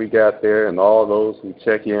 connection we got there, and all those who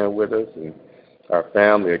check in with us, and our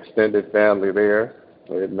family, extended family there.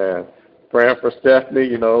 Amen. Praying for Stephanie.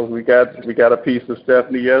 We got a piece of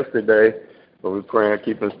Stephanie yesterday, but we're praying,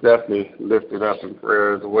 keeping Stephanie lifted up in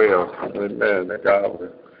prayer as well. Amen. That God will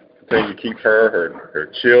continue to keep her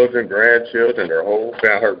children, grandchildren, her whole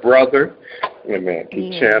family, her brother. Amen.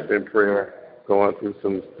 Keep Champ in prayer, going through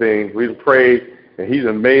some things. We prayed. And he's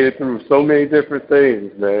made it through so many different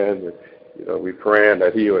things, man. We praying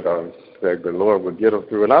that he would, that the Lord would get him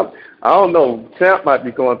through. And I don't know, Champ might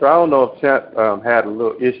be going through. I don't know if Champ had a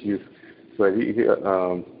little issues, but he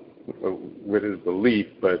with his belief.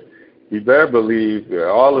 But he better believe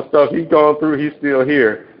all the stuff he's going through, he's still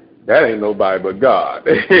here. That ain't nobody but God.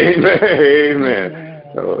 Amen.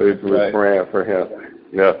 So we're praying for him.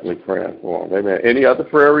 Definitely praying for him. Amen. Any other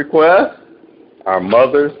prayer requests? Our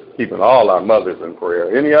mothers, keeping all our mothers in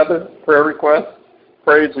prayer. Any other prayer requests?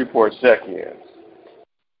 Praise reports, check-ins.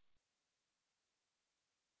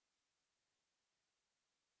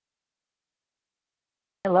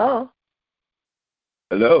 Hello.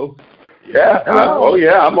 Yeah. Hello.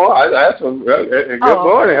 I'm on. I asked them. Good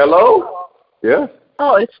morning. Hello. Yeah.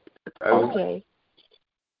 Oh, it's okay.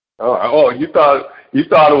 You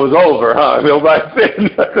thought it was over, huh? Nobody said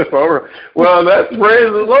nothing over. Well, let's praise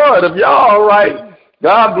the Lord. If y'all all right,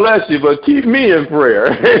 God bless you, but keep me in prayer.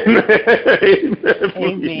 Amen.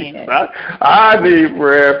 I need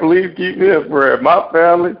prayer. Please keep me in prayer. My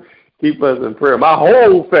family, keep us in prayer. My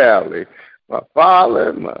whole family, my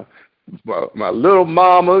father, my little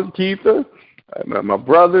mama, Keitha, my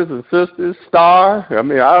brothers and sisters, Star. I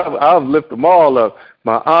mean, I'll lift them all up.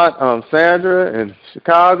 my aunt Sandra in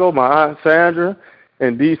Chicago, my aunt Sandra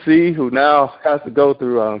in D.C., who now has to go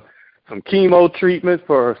through some chemo treatment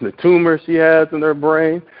for the tumor she has in her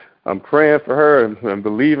brain. I'm praying for her and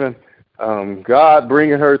believing God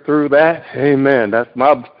bringing her through that. Amen. That's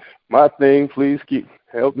my thing. Please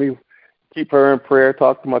help me keep her in prayer.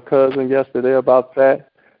 Talked to my cousin yesterday about that,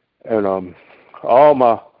 and all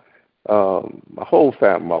my whole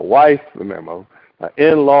family, my wife, my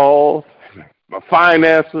in-laws, my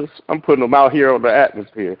finances. I'm putting them out here on the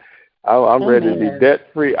atmosphere. I'm ready to be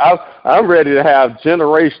debt-free. I'm ready to have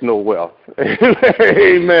generational wealth.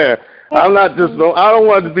 Amen. I'm not just. I don't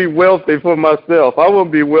want to be wealthy for myself. I want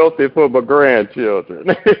to be wealthy for my grandchildren.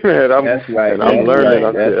 Amen. That's right. And I'm learning.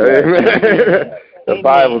 Amen. The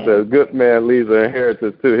Bible says, "Good man leaves an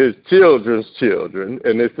inheritance to his children's children,"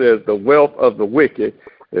 and it says, "The wealth of the wicked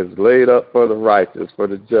is laid up for the righteous, for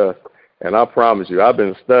the just." And I promise you, I've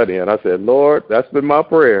been studying. I said, Lord, that's been my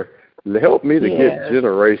prayer. Help me to get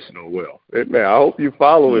generational wealth. Amen. I hope you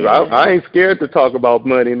follow it. I ain't scared to talk about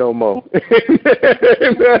money no more.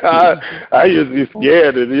 I used to be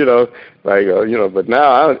scared, and but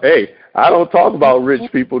now, I don't talk about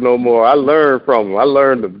rich people no more. I learn from them. I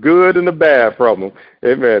learn the good and the bad from them.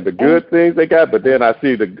 Amen. The good things they got, but then I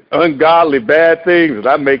see the ungodly bad things, and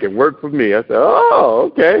I make it work for me. I say,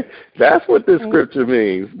 oh, okay, that's what this scripture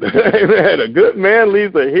means. Amen. A good man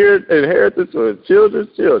leaves an inheritance for his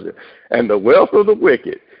children's children, and the wealth of the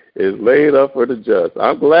wicked is laid up for the just.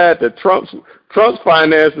 I'm glad that Trump's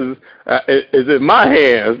finances is in my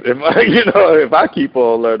hands. If I keep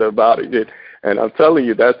on learning about it. And I'm telling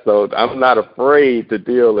you, that's so. I'm not afraid to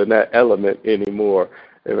deal in that element anymore.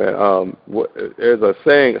 Amen. There's a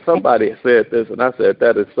saying. Somebody said this, and I said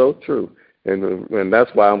that is so true. And that's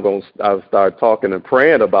why I'll start talking and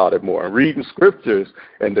praying about it more, and reading scriptures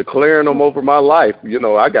and declaring them over my life.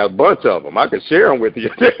 I got a bunch of them. I can share them with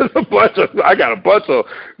you. I got a bunch of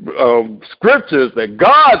scriptures that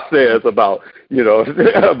God says about,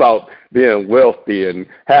 about being wealthy and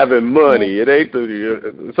having money. It ain't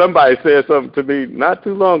somebody said something to me not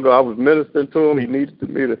too long ago. I was ministering to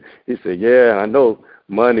him. He said, yeah, I know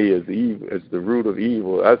money is evil, is the root of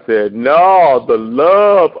evil. I said, no, the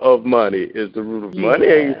love of money is the root of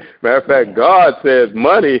money. Matter of fact, God says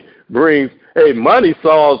money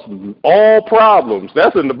solves all problems.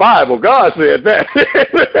 That's in the Bible. God said that.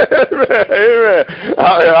 Amen.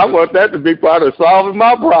 I want that to be part of solving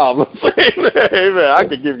my problems. Amen. I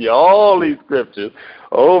can give you all these scriptures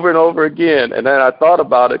over and over again. And then I thought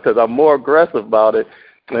about it because I'm more aggressive about it.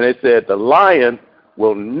 And they said the lion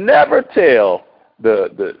will never tell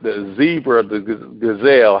the zebra, the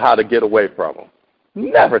gazelle, how to get away from him.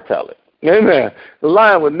 Never tell it. Amen. The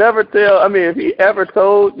lion would never tell. I mean, if he ever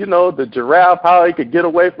told, the giraffe how he could get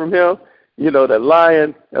away from him, that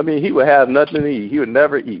lion, he would have nothing to eat. He would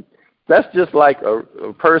never eat. That's just like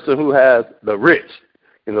a person who has the rich,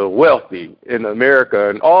 wealthy in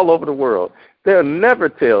America and all over the world. They'll never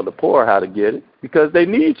tell the poor how to get it because they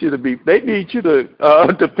need you to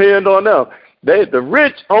depend on them. The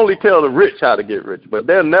rich only tell the rich how to get rich, but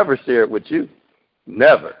they'll never share it with you.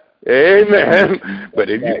 Never. Amen.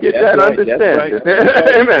 But if you get that understanding,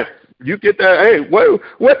 amen, you get that, hey,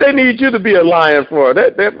 what they need you to be a lion for?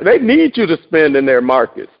 They need you to spend in their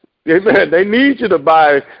markets. Amen. They need you to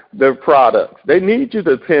buy their products. They need you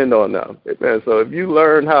to depend on them. Amen. So if you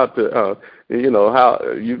learn how to, how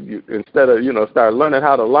you instead of, start learning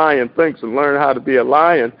how the lion thinks and learn how to be a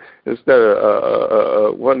lion instead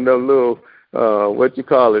of one of them little,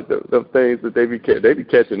 the things that they be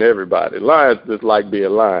catching everybody. Lions just like being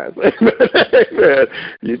lions. Amen.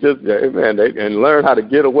 You just, amen, and learn how to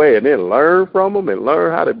get away and then learn from them and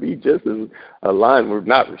learn how to be just as a lion. We're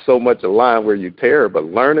not so much a lion where you tear, but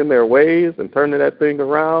learning their ways and turning that thing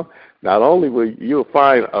around. Not only will you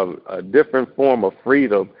find a different form of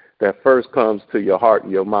freedom that first comes to your heart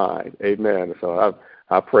and your mind. Amen. So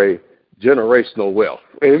I pray generational wealth.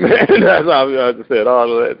 Amen. That's how I said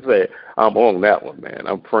all of that. Say I'm on that one, man.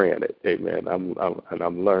 I'm praying it. Amen. I'm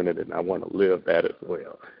learning it, and I want to live that as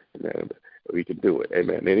well. Amen. We can do it.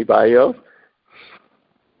 Amen. Anybody else?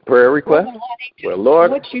 Prayer request? Well, Lord,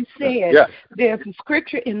 what you said, there's a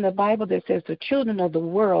scripture in the Bible that says the children of the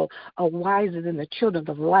world are wiser than the children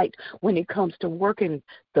of light when it comes to working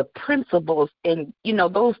the principles and,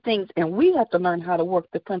 those things. And we have to learn how to work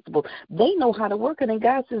the principles. They know how to work it. And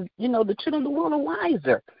God says, the children of the world are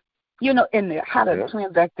wiser, and how to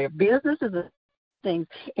transact their businesses and things.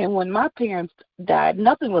 And when my parents died,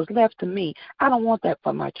 nothing was left to me. I don't want that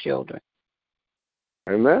for my children.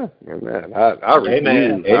 Amen. Amen. I refuse.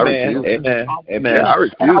 Amen. Amen. Amen. I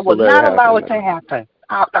refuse. I will not allow it to happen.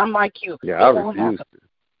 I'm like you. Yeah, I refuse.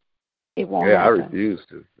 It won't happen. I refuse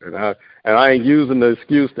to. And I ain't using the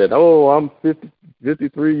excuse that, I'm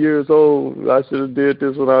 53 years old. I should have did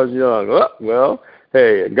this when I was young. Well,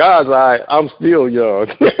 hey, in God's eye, I'm still young.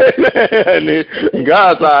 And in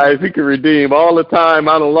God's eyes, he can redeem all the time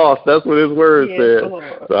I done lost. That's what his word says.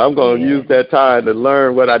 So I'm going to use that time to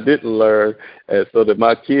learn what I didn't learn, and so that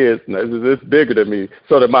my kids, it's bigger than me,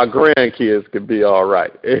 so that my grandkids can be all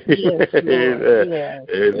right. Amen.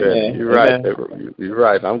 Amen. You're right. You're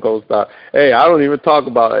right. I'm going to stop. Hey, I don't even talk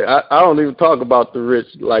about the rich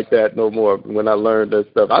like that no more when I learned that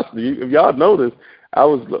stuff. If y'all notice,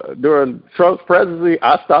 during Trump's presidency,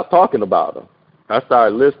 I stopped talking about him. I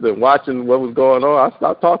started listening, watching what was going on. I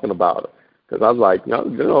stopped talking about him because I was like,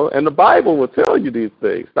 and the Bible will tell you these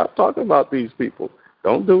things. Stop talking about these people.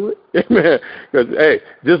 Don't do it. Amen. Because, hey,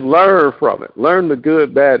 just learn from it. Learn the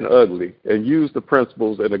good, bad, and ugly, and use the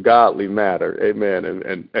principles in a godly manner. Amen.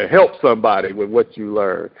 And help somebody with what you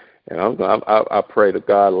learn. And I pray that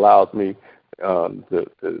God allows me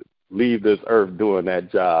to leave this earth doing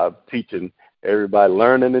that job, teaching everybody,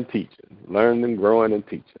 learning and teaching, learning, growing, and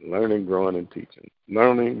teaching, learning, growing, and teaching,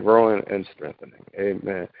 learning, growing, and strengthening.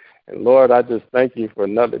 Amen. And, Lord, I just thank you for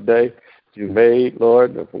another day that you made,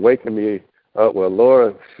 Lord, and for waking me up. Well,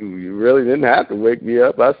 Lord, you really didn't have to wake me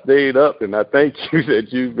up. I stayed up, and I thank you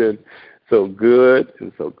that you've been so good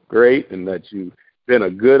and so great, and that you've been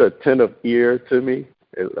a good, attentive ear to me.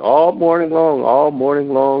 All morning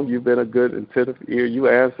long, you've been a good, attentive ear. You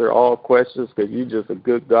answer all questions because you're just a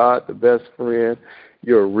good God, the best friend.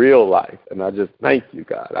 You're real life, and I just thank you,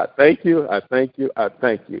 God. I thank you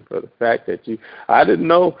for the fact that I didn't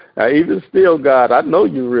know, even still, God, I know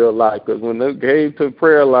you real life, because when they came to the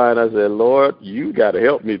prayer line, I said, Lord, you got to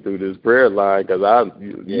help me through this prayer line because I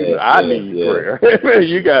need prayer.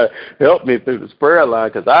 You got to help me through this prayer line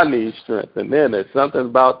because I need strength. And then there's something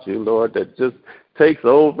about you, Lord, that just takes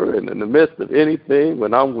over, and in the midst of anything,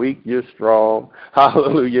 when I'm weak, you're strong.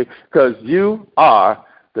 Hallelujah, because you are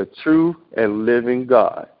the true and living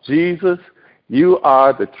God. Jesus, you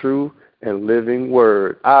are the true and living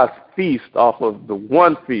word. I feast off of the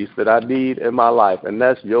one feast that I need in my life, and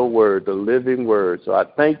that's your word, the living word. So I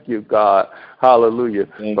thank you, God, hallelujah,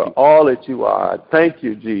 for all that you are. I thank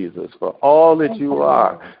you, Jesus, for all that you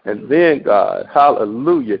are. And then, God,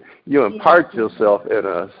 hallelujah, you impart yourself in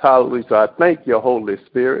us. Hallelujah. So I thank you, Holy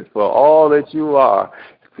Spirit, for all that you are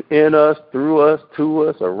in us, through us, to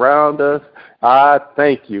us, around us. I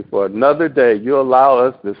thank you for another day you allow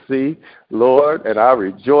us to see, Lord, and I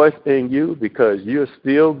rejoice in you because you're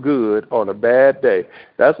still good on a bad day.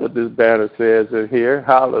 That's what this banner says in here,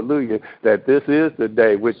 hallelujah, that this is the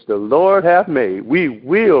day which the Lord hath made. We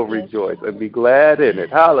will rejoice and be glad in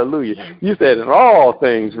it, hallelujah. You said in all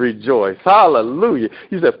things rejoice, hallelujah.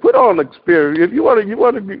 You said put on the spirit, if you want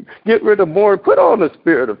to get rid of mourning, put on the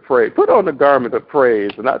spirit of praise, put on the garment of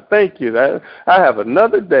praise, and I thank you that I have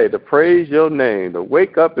another day to praise your name, to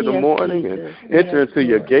wake up in the morning and enter into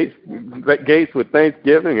your gates with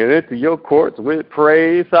thanksgiving and into your courts with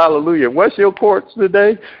praise. Hallelujah. What's your courts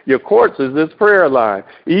today? Your courts is this prayer line.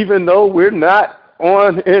 Even though we're not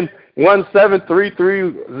on in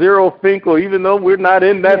 17330 Finkel, even though we're not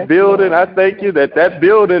in that building, I thank you that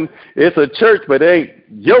building is a church, but it ain't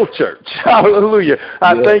your church. Hallelujah.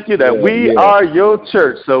 I thank you that we are your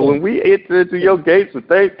church. So when we enter into your gates with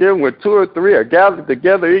thanksgiving, where 2 or 3 are gathered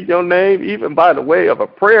together in your name, even by the way of a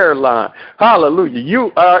prayer line, hallelujah,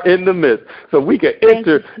 you are in the midst. So we can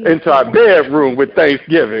enter into our bedroom with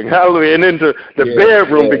thanksgiving. Hallelujah. And into the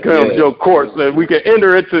bedroom becomes your courts. And we can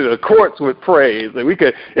enter into the courts with praise. And we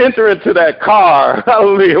can enter into that car,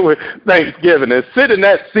 hallelujah, with thanksgiving. And sit in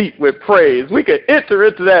that seat with praise. We can enter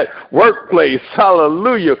into that workplace, hallelujah,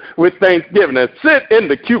 with thanksgiving, and sit in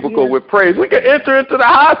the cubicle with praise. We can enter into the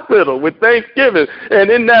hospital with thanksgiving and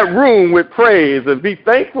in that room with praise and be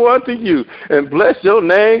thankful unto you and bless your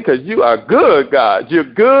name because you are good, God. You're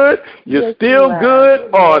good. You're still good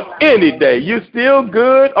on any day. You're still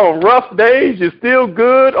good on rough days. You're still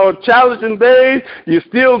good on challenging days. You're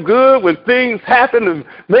still good when things happen and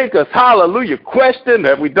make us, hallelujah, question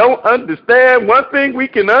that we don't understand. One thing we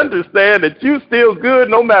can understand, that you're still good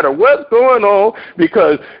no matter what's going on,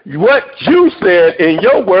 because what you said in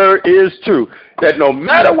your word is true, that no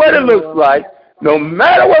matter what it looks like, no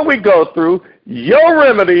matter what we go through, your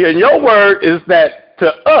remedy and your word is that to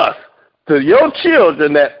us, to your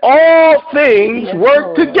children, that all things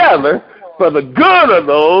work together for the good of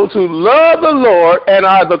those who love the Lord and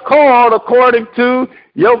are the called according to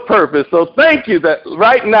your purpose. So thank you that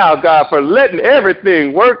right now, God, for letting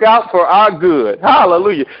everything work out for our good.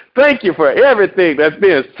 Hallelujah. Thank you for everything that's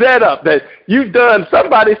being set up, that you've done.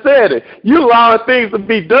 Somebody said it. You allow things to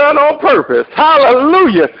be done on purpose.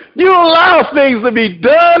 Hallelujah. You allow things to be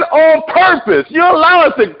done on purpose. You allow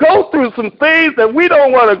us to go through some things that we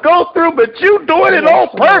don't want to go through, but you doing it on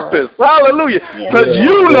purpose. Hallelujah. Because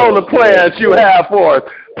you know the plans you have for us.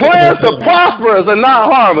 Plans to prosper us and not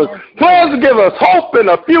harm us. Plans to give us hope in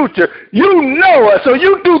the future. You know us, so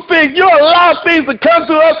you do things. You allow things to come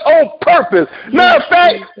to us on purpose. Matter of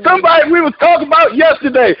fact, somebody we was talking about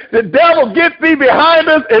yesterday, the devil gets thee behind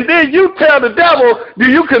us, and then you tell the devil, do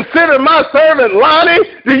you consider my servant Lonnie?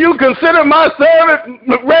 Do you consider my servant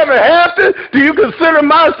Reverend Hampton? Do you consider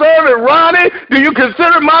my servant Ronnie? Do you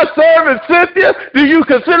consider my servant Cynthia? Do you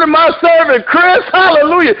consider my servant Chris?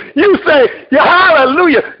 Hallelujah. You say, yeah,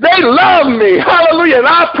 hallelujah. They love me. Hallelujah. And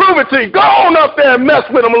I'll prove it to you. Go on up there and mess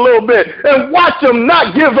with them a little bit and watch them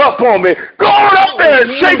not give up on me. Go on up there and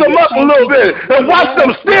shake them up a little bit and watch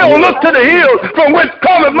them still look to the hills from which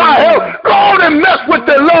cometh my help. Go on and mess with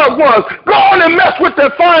their loved ones. Go on and mess with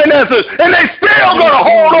their finances, and they still going to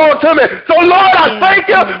hold on to me. So, Lord, I thank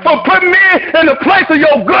you for putting me in the place of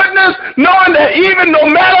your goodness, knowing that even no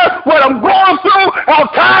matter what I'm going through, how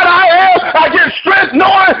tired I am, I get strength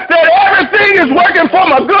knowing that everything is working for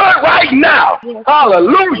my good right now.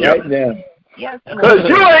 Hallelujah. Right now. Because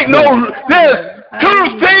you ain't there's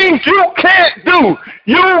two things you can't do.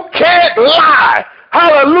 You can't lie.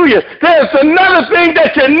 Hallelujah. There's another thing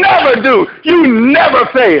that you never do. You never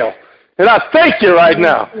fail. And I thank you right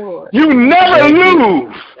now. You never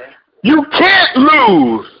lose. You can't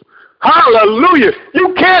lose. Hallelujah.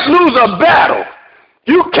 You can't lose a battle.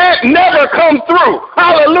 You can't never come through.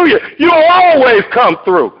 Hallelujah. You'll always come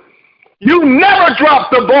through. You never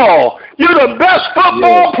drop the ball. You're the best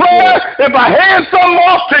football player. If I hand something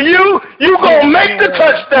off to you, you're going to make the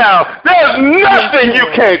touchdown. There's nothing you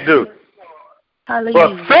can't do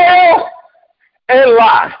but fail and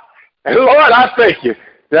lie. And Lord, I thank you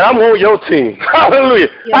that I'm on your team. Hallelujah.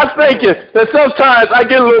 I thank you that sometimes I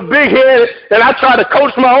get a little big-headed and I try to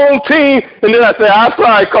coach my own team, and then I say, I'm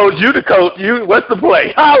sorry, coach, you the coach. What's the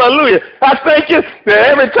play? Hallelujah. I thank you that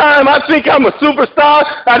every time I think I'm a superstar,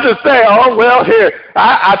 I just say, oh, well, here,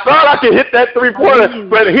 I thought I could hit that three-pointer,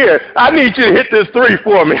 but here, I need you to hit this three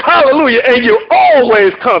for me. Hallelujah. And you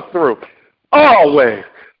always come through. Always.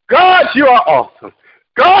 God, you are awesome.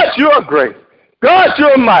 God, you are great. God,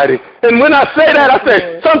 you're mighty. And when I say that, I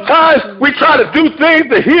say, sometimes we try to do things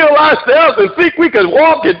to heal ourselves and think we can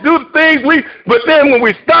walk and do things but then when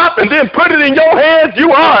we stop and then put it in your hands, you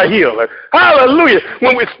are a healer. Hallelujah.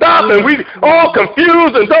 When we stop and we all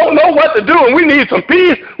confused and don't know what to do and we need some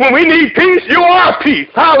peace, when we need peace, you are peace.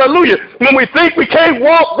 Hallelujah. When we think we can't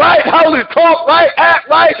walk right, hallelujah, talk right, act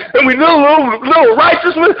right, and we do a little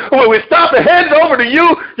righteousness, when we stop and hand it over to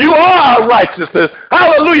you, you are our righteousness.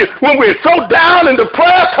 Hallelujah. When we're so down and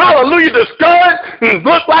depressed, hallelujah, discouraged, and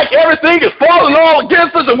look like everything is falling all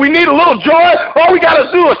against us and we need a little joy, all we got to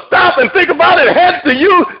do is stop and think about it and head to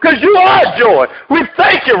you because you are joy. We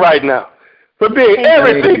thank you right now for being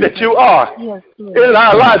everything that you are in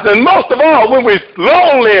our lives. And most of all, when we're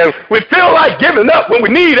lonely and we feel like giving up, when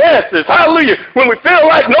we need answers, hallelujah, when we feel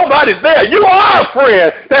like nobody's there, you are a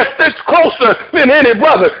friend that sticks closer than any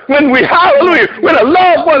brother. When we, hallelujah, when a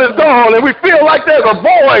loved one is gone and we feel like there's a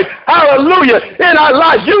void, hallelujah, in our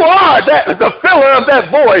lives, you are the filler of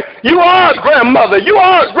that void. You are grandmother. You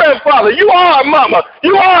are grandfather. You are mama.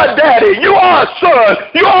 You are daddy. You are son.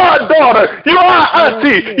 You are daughter. You are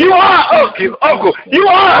auntie. You are uncle. You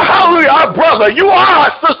are, hallelujah, our brother. You are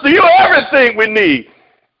our sister. You are everything we need.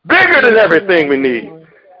 Bigger than everything we need.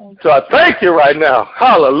 So I thank you right now,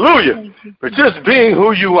 hallelujah, for just being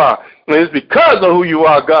who you are. And it's because of who you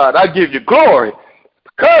are, God, I give you glory.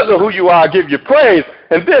 Because of who you are, I give you praise.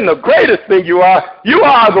 And then the greatest thing you are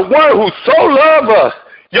the one who so loved us.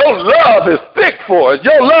 Your love is thick for us.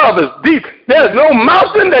 Your love is deep. There's no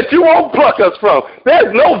mountain that you won't pluck us from. There's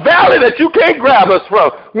no valley that you can't grab us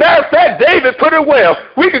from. Matter of fact, David put it well.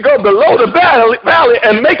 We could go below the valley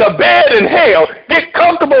and make a bed in hell, get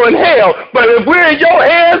comfortable in hell. But if we're in your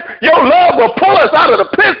hands, your love will pull us out of the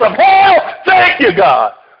pits of hell. Thank you,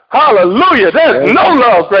 God. Hallelujah. There's no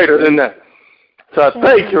love greater than that. So I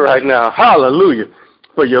thank you right now, hallelujah,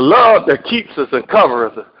 for your love that keeps us and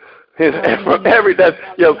covers us. And from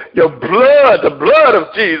your blood, the blood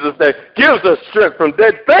of Jesus that gives us strength from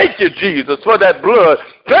death. Thank you, Jesus, for that blood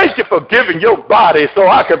Thank you for giving your body so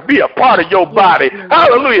I can be a part of your body.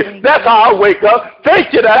 Hallelujah. That's how I wake up.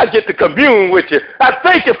 Thank you that I get to commune with you. I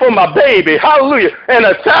thank you for my baby. Hallelujah. And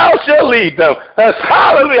a child shall lead them.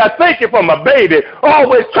 Hallelujah. I thank you for my baby.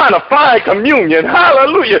 Always trying to find communion.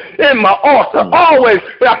 Hallelujah. In my altar. Always.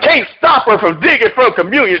 I can't stop her from digging for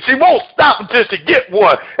communion. She won't stop until she get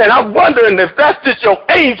one. And I'm wondering if that's just your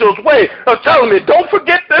angel's way of telling me, don't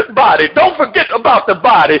forget this body. Don't forget about the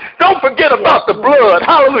body. Don't forget about the blood.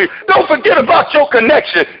 Hallelujah. Don't forget about your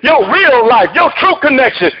connection, your real life, your true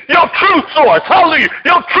connection, your true source. Hallelujah.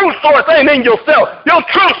 Your true source ain't in yourself. Your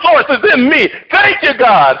true source is in me. Thank you,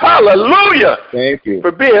 God. Hallelujah. Thank you.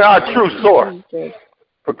 For being our true source.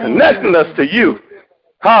 For connecting us to you.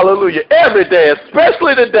 Hallelujah. Every day,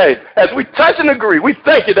 especially today, as we touch and agree, we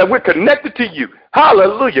thank you that we're connected to you.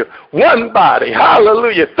 Hallelujah. One body.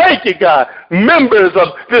 Hallelujah. Thank you, God. Members of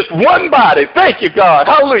this one body. Thank you, God.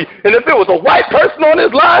 Hallelujah. And if it was a white person on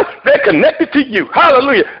this line, they're connected to you.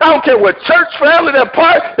 Hallelujah. I don't care what church family they're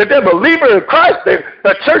part, if they're a believer in Christ, they're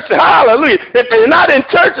a church. Hallelujah. If they're not in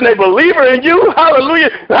church and they're a believer in you,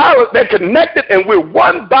 hallelujah, they're connected and we're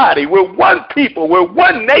one body. We're one people. We're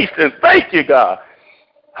one nation. Thank you, God.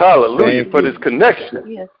 Hallelujah for this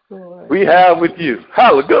connection we have with you.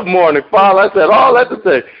 Hallelujah. Good morning, Father. I said all that to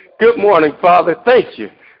say. Good morning, Father. Thank you.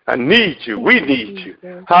 I need you. We need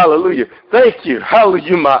you. Hallelujah. Thank you.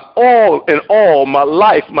 Hallelujah. My all in all, my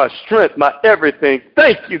life, my strength, my everything.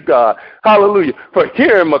 Thank you, God. Hallelujah. For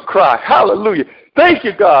hearing my cry. Hallelujah. Thank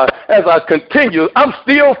you, God, as I continue. I'm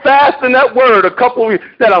still fasting that word a couple of weeks,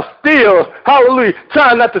 that I'm still, hallelujah,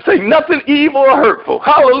 trying not to say nothing evil or hurtful.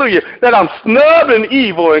 Hallelujah, that I'm snubbing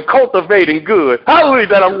evil and cultivating good. Hallelujah,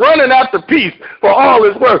 that I'm running after peace for all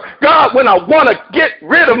his work. God, when I want to get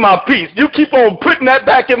rid of my peace, you keep on putting that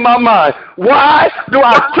back in my mind. Why do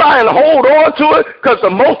I try and hold on to it? Because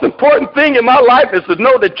the most important thing in my life is to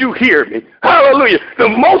know that you hear me. Hallelujah. The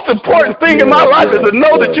most important thing in my life is to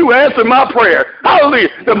know that you answer my prayer. Hallelujah.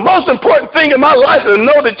 The most important thing in my life is to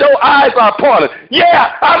know that your eyes are upon it.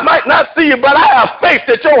 Yeah, I might not see you, but I have faith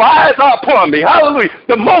that your eyes are upon me. Hallelujah.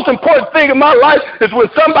 The most important thing in my life is when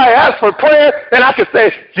somebody asks for prayer and I can say,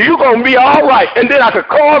 you're going to be all right. And then I could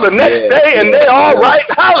call the next day and they're all right.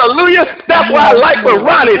 Hallelujah. That's why I like what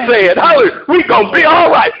Ronnie said. Hallelujah. We're going to be all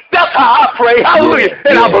right. That's how I pray. Hallelujah.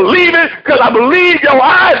 And I believe it because I believe your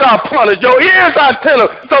eyes are upon it. Your ears are attentive.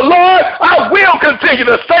 So, Lord, I will continue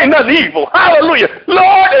to say nothing evil. Hallelujah.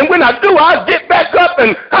 Lord, and when I do, I'll get back up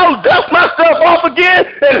and I'll dust myself off again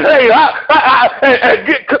and say,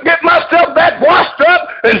 get myself back washed up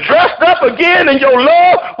and dressed up again in your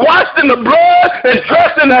love, washed in the blood and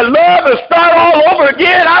dressed in that love and start all over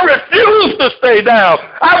again. I refuse to stay down.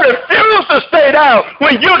 I refuse to stay down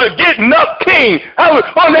when you're the getting up king.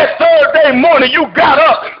 On that third day morning, you got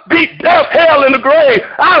up, beat death, hell, in the grave.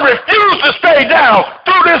 I refuse to stay down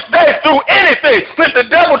through this day, through anything. If the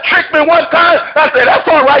devil tricked me one time, I said, that's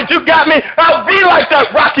all right, you got me. I'll be like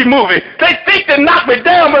that Rocky movie. They think they knock me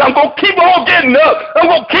down, but I'm going to keep on getting up. I'm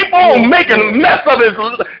going to keep on making a mess of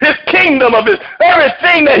his kingdom, of his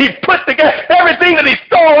everything that he put together, everything that he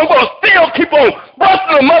stole. I'm going to still keep on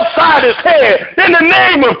busting him upside his head in the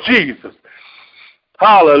name of Jesus.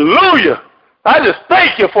 Hallelujah. I just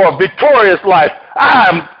thank you for a victorious life. I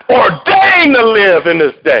am ordained to live in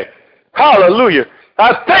this day. Hallelujah.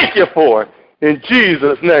 I thank you for it in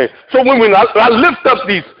Jesus' name. So when I lift up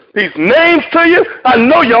these names to you, I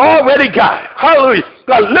know you already got it. Hallelujah.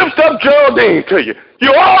 I lift up Geraldine to you.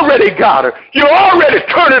 You already got her. You already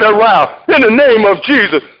turned it around in the name of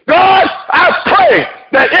Jesus. God, I pray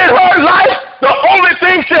that in her life, the only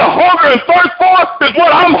thing she'll hunger and thirst for is what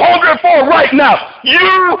I'm hungering for right now.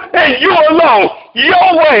 You and you alone. Your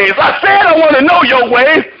ways. I said I want to know your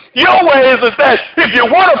ways. Your ways is that if you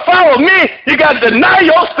want to follow me, you got to deny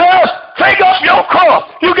yourself, take up your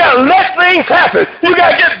cross. You got to let things happen. You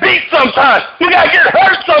got to get beat sometimes. You got to get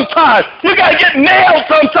hurt sometimes. You got to get nailed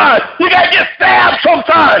sometimes. You got to get stabbed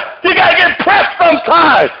sometimes. You got to get pressed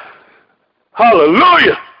sometimes.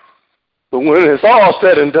 Hallelujah. But when it's all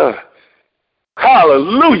said and done,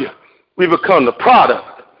 hallelujah, we become the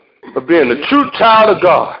product of being the true child of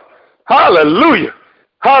God. Hallelujah.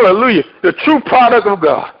 Hallelujah. The true product of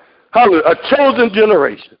God. Hallelujah. A chosen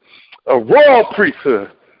generation. A royal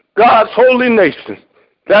priesthood. God's holy nation.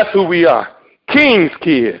 That's who we are. King's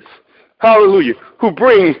kids. Hallelujah. Who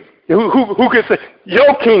can say,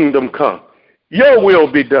 your kingdom come. Your will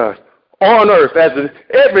be done on earth.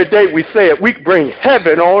 Every day we say it, we bring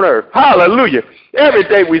heaven on earth. Hallelujah. Every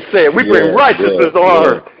day we say it, we bring righteousness on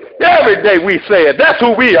earth. Every day we say it. That's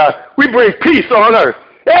who we are. We bring peace on earth.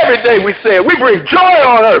 Every day we say it. We bring joy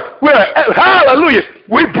on earth. Hallelujah.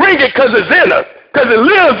 We bring it because it's in us. because it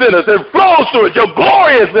lives in us. It flows through us. Your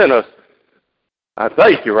glory is in us. I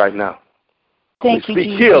thank you right now. Thank you, speak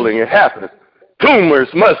Jesus. Healing, it happens. Tumors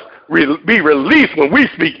must be released when we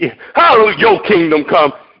speak. Hallelujah, your kingdom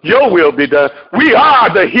come. Your will be done. We are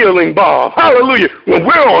the healing balm. Hallelujah. When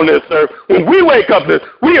we're on this earth, when we wake up this,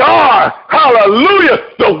 we are, hallelujah,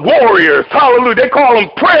 the warriors. Hallelujah. They call them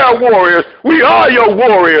prayer warriors. We are your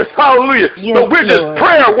warriors. Hallelujah. Yes, but we're just Lord.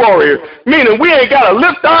 prayer warriors, meaning we ain't got to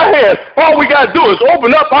lift our hands. All we got to do is open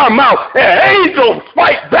up our mouth, and angels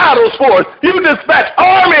fight battles for us. You dispatch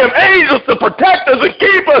army of angels to protect us and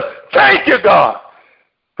keep us. Thank you, God,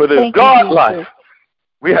 for this God life.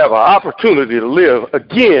 We have an opportunity to live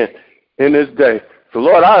again in this day. So,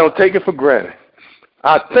 Lord, I don't take it for granted.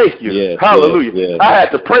 I thank you. Yes, hallelujah. Yes, yes. I had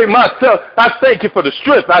to pray myself. I thank you for the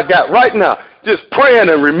strength I got right now, just praying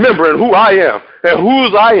and remembering who I am and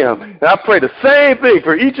whose I am. And I pray the same thing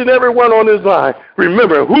for each and every one on this line,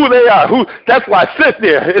 remembering who they are. That's why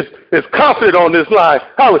Cynthia is confident on this line.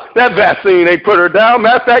 That vaccine ain't put her down.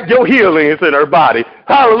 Matter of fact, your healing is in her body.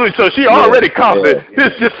 Hallelujah. So she already confident.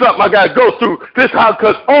 This is just something I got to go through. This how,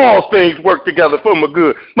 because all things work together for my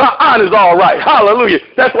good. My aunt is all right. Hallelujah.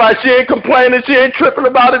 That's why she ain't complaining. She ain't tripping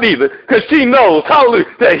about it either, because she knows, hallelujah,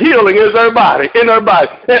 that healing is her body, in her body,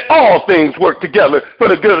 and all things work together for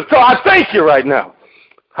the good. So I thank you right now.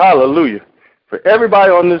 Hallelujah. For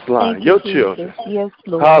everybody on this line, your children, yes,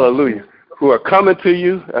 Lord. hallelujah, who are coming to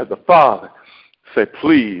you as a father, say,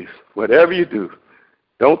 please, whatever you do,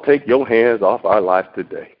 don't take your hands off our life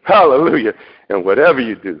today. Hallelujah. And whatever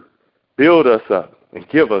you do, build us up and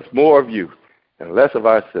give us more of you and less of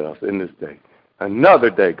ourselves in this day.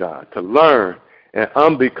 Another day, God, to learn and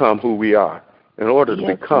unbecome who we are in order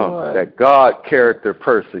to become that God character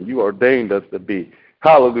person you ordained us to be.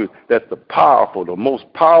 Hallelujah. That's the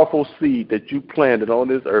most powerful seed that you planted on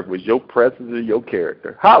this earth was your presence and your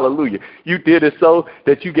character. Hallelujah. You did it so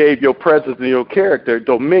that you gave your presence and your character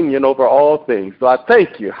dominion over all things. So I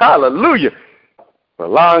thank you, hallelujah, for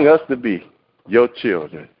allowing us to be your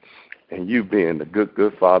children and you being the good,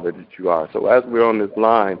 good Father that you are. So as we're on this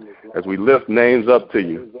line, as we lift names up to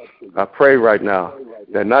you, I pray right now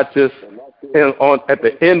that not just at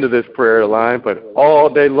the end of this prayer line, but all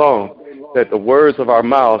day long, that the words of our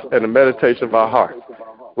mouths and the meditation of our hearts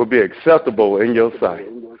will be acceptable in your sight.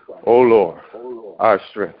 O Lord, our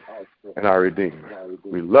strength and our Redeemer.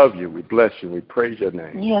 We love you, we bless you, we praise your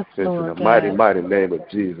name. Yes, Lord, in the mighty, mighty name of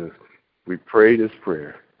Jesus, we pray this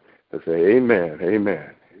prayer and say amen,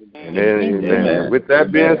 amen, and amen. With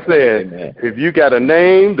that being said, if you got a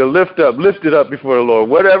name to lift it up before the Lord.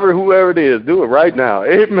 Whoever it is, do it right now.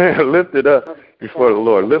 Amen. Lift it up before the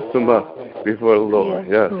Lord. Lift them up before the Lord.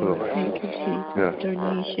 Yes, Lord. Thank you, Jesus.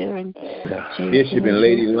 Bishop and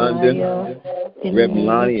Lady London, Reverend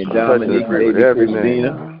Lonnie and Dominique, Lady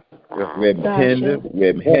Christina, Reverend Tender,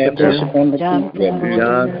 Reverend Hampton, Reverend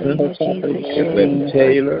Johnson, Reverend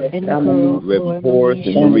Taylor, Reverend Horace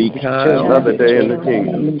and Marie Kyle, another day in the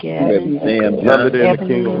kingdom. Reverend Sam another day in the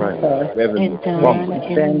kingdom right now. Reverend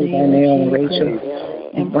Danielle and Rachel,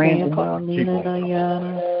 and Brandon, Paulina,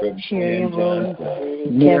 Diana, Sherry and Rose,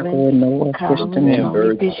 Miracle and Noah, Kristen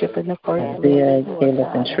and Bishop and the First Isaiah,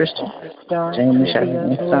 Caleb and Tristan, Jamie,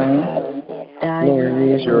 Sharon and Simon,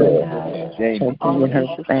 Gloria Israel, Sophie and her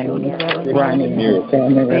family, Ronnie and her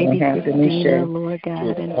family, Reverend Hampton and Sherry, Lord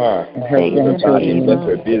God, and her grandchildren, bless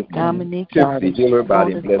her business. Tiffany, heal her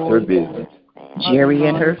body and bless her business. Jerry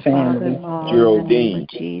and her family, Geraldine,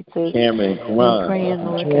 Cameron and Karan,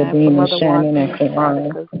 Geraldine and Shannon and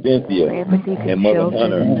Karan, Cynthia and Mother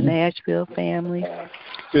Hunter, the Nashville family,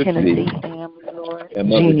 Tennessee family, Lord, and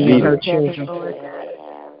Mother Jeannie and her Gina, children,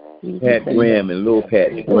 Pat Graham and Lil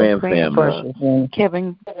Pat, the Graham family,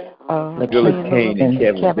 Kevin, Phyllis Kane and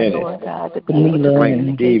Kevin Bennett, Lord God,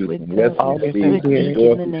 Frank Stevenson, Leslie Stevenson,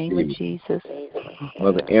 in the name of Jesus.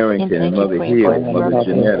 Mother Arrington and Mother Hill, Mother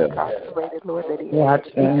Janetta,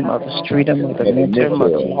 Watson, Mother Streeter, Mother Minter,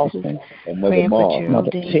 Mother Lawson, and Mother Moss,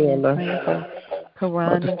 Mother Taylor,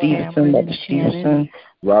 Mother Stevenson, Mother Stevenson,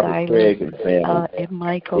 Robert Craig and family, and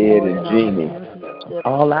Michael, Ed and Jeannie,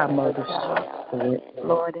 all our mothers,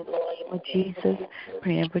 Lord, in the name of Jesus,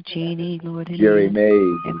 praying for Jeannie, Lord, in Jerry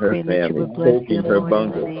Mays and her family, Cokie and her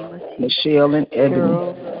bunker, Michelle and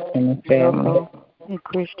Ebony and the family, and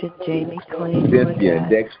Christian, Jamie Clayton, Cynthia and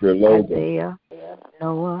Dexter Logan, Isaiah,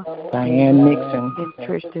 Noah, Diane Nixon, and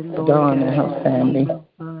Tristan, Lord, Dawn and her family,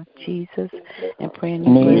 Jesus, and praying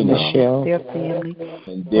Nene for Michelle, their family,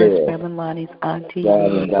 and West Reverend Lonnie's auntie,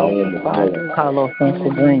 Carlos and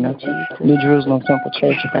Sabrina, New Jerusalem Temple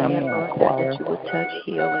Church family, choir, that you would touch,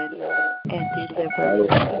 heal, and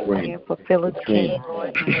deliver. Praying for Phyllis King,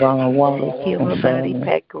 Ron Wallace heal her and body, family,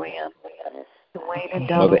 Pat Graham,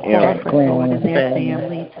 Mother Aaron, Lord, and their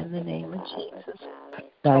families in the name of Jesus.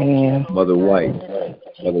 Diane, Mother White,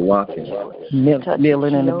 Mother Watkins,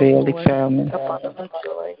 Millen and the Bailey family.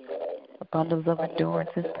 Abundance of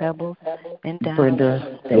endurances, Pebbles, and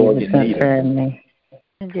Brenda, Davidson family.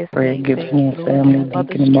 Fred Gibson family,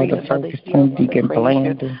 Deacon and Mother Ferguson, Deacon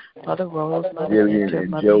Blandon, Mother Rose, Mother Victor,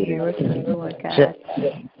 Mother Harrison, Lord God.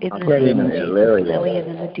 In the name of Jesus, Lillian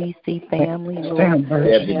and the DC family, Lord,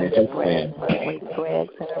 Greg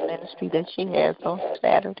and her ministry that she has on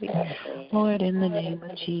Saturday. Lord, in the name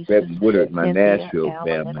of Jesus. Reverend Woodard, my Nashville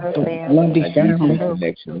family. Lundy family.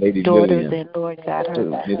 Connection, Lady daughters and Lord God,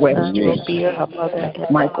 her Sandra Beer, her mother,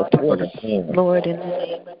 Michael Porter. Lord, in the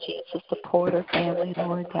name of Jesus, the Porter family,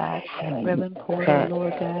 Lord God. Reverend Porter,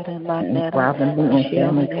 Lord God, and Lynetta, Robin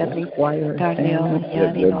Michelle, and every Darnell and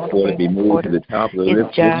Yanni, and all the Porters.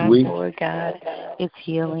 It's John, Lord God. It's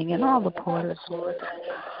healing, and all the Porters, Lord God.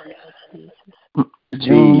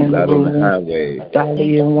 June out on the highway.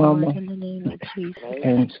 Dolly and Wilma. In the name of Jesus.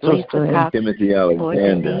 And Sister Timothy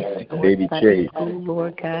Alexander. Baby Chase.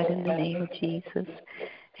 Lord God, in the name of Jesus.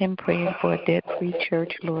 And praying for a debt-free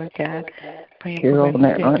church, Lord God. Praying Carol for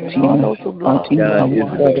and all those who lost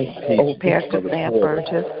old Pastor Sam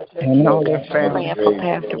Burgess. And all their family. Praying for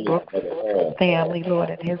Pastor Brooks' family, Lord,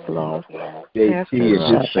 and his loss.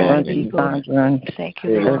 Pastor family, Lord. Thank you,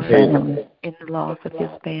 Lord, in the loss of his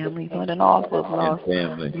family, Lord, and all who have lost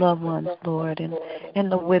loved ones, Lord,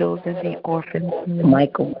 and the widows and the orphans.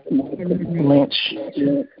 Michael Lynch,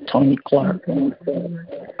 Tony Clark,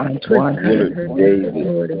 Antoine David,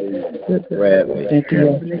 Bradley,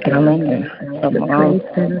 Cynthia Allen, and mom,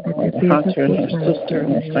 Hunter and her sister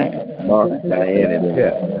and her family, Mark, Diane, and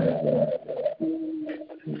Pep.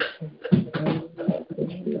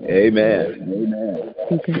 Amen.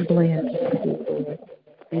 You can bless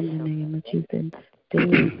in the name of Jesus.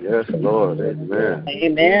 Yes, Lord. Amen.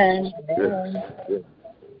 Amen.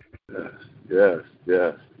 Yes.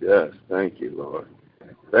 Thank you, Lord.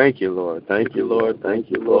 Thank you, Lord. Thank you, Lord. Thank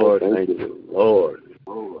you, Lord. Thank you, Lord.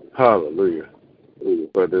 Hallelujah.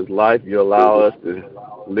 For this life you allow us to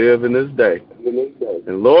live in this day.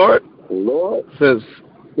 And Lord, since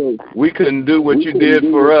we couldn't do what you did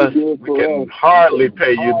for us, we can hardly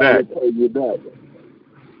pay you back.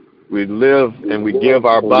 We live and we give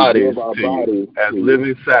our bodies to you as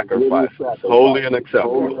living sacrifices, holy and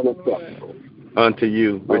acceptable unto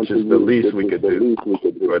you, which is the least we could do.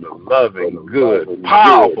 For the loving, good,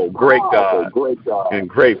 powerful, great God and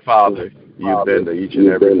great Father you've been to each and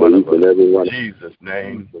every one of us. In Jesus'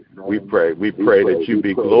 name we pray. We pray that you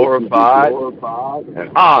be glorified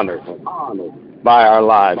and honored by our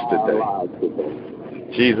lives today.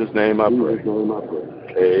 In Jesus' name I pray.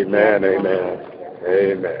 Amen.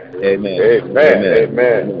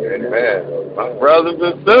 My brothers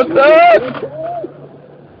and sisters,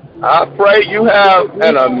 I pray you have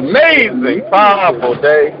an amazing, powerful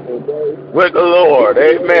day with the Lord.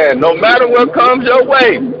 Amen. No matter what comes your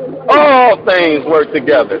way, all things work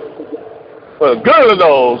together for the good of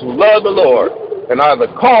those who love the Lord and are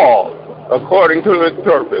the called according to his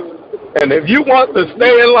purpose. And if you want to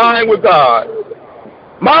stay in line with God,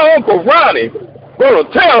 my Uncle Ronnie will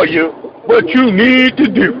tell you what you need to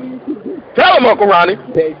do. Tell him, Uncle Ronnie.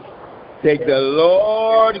 Take the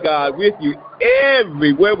Lord God with you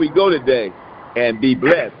everywhere we go today, and be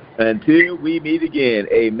blessed until we meet again.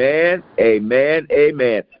 Amen.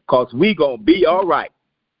 Because we going to be all right.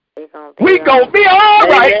 We going to be all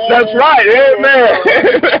right. That's right. Amen.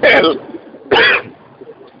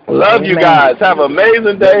 Love you guys. Have an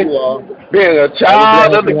amazing day being a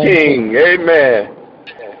child of the King. Amen.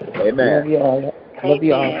 Love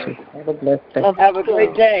you all too. Have a blessed day. Have a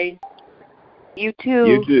great day. You too.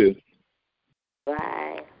 You too.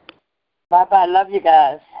 Bye. Bye-bye. Love you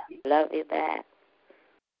guys. Love you back.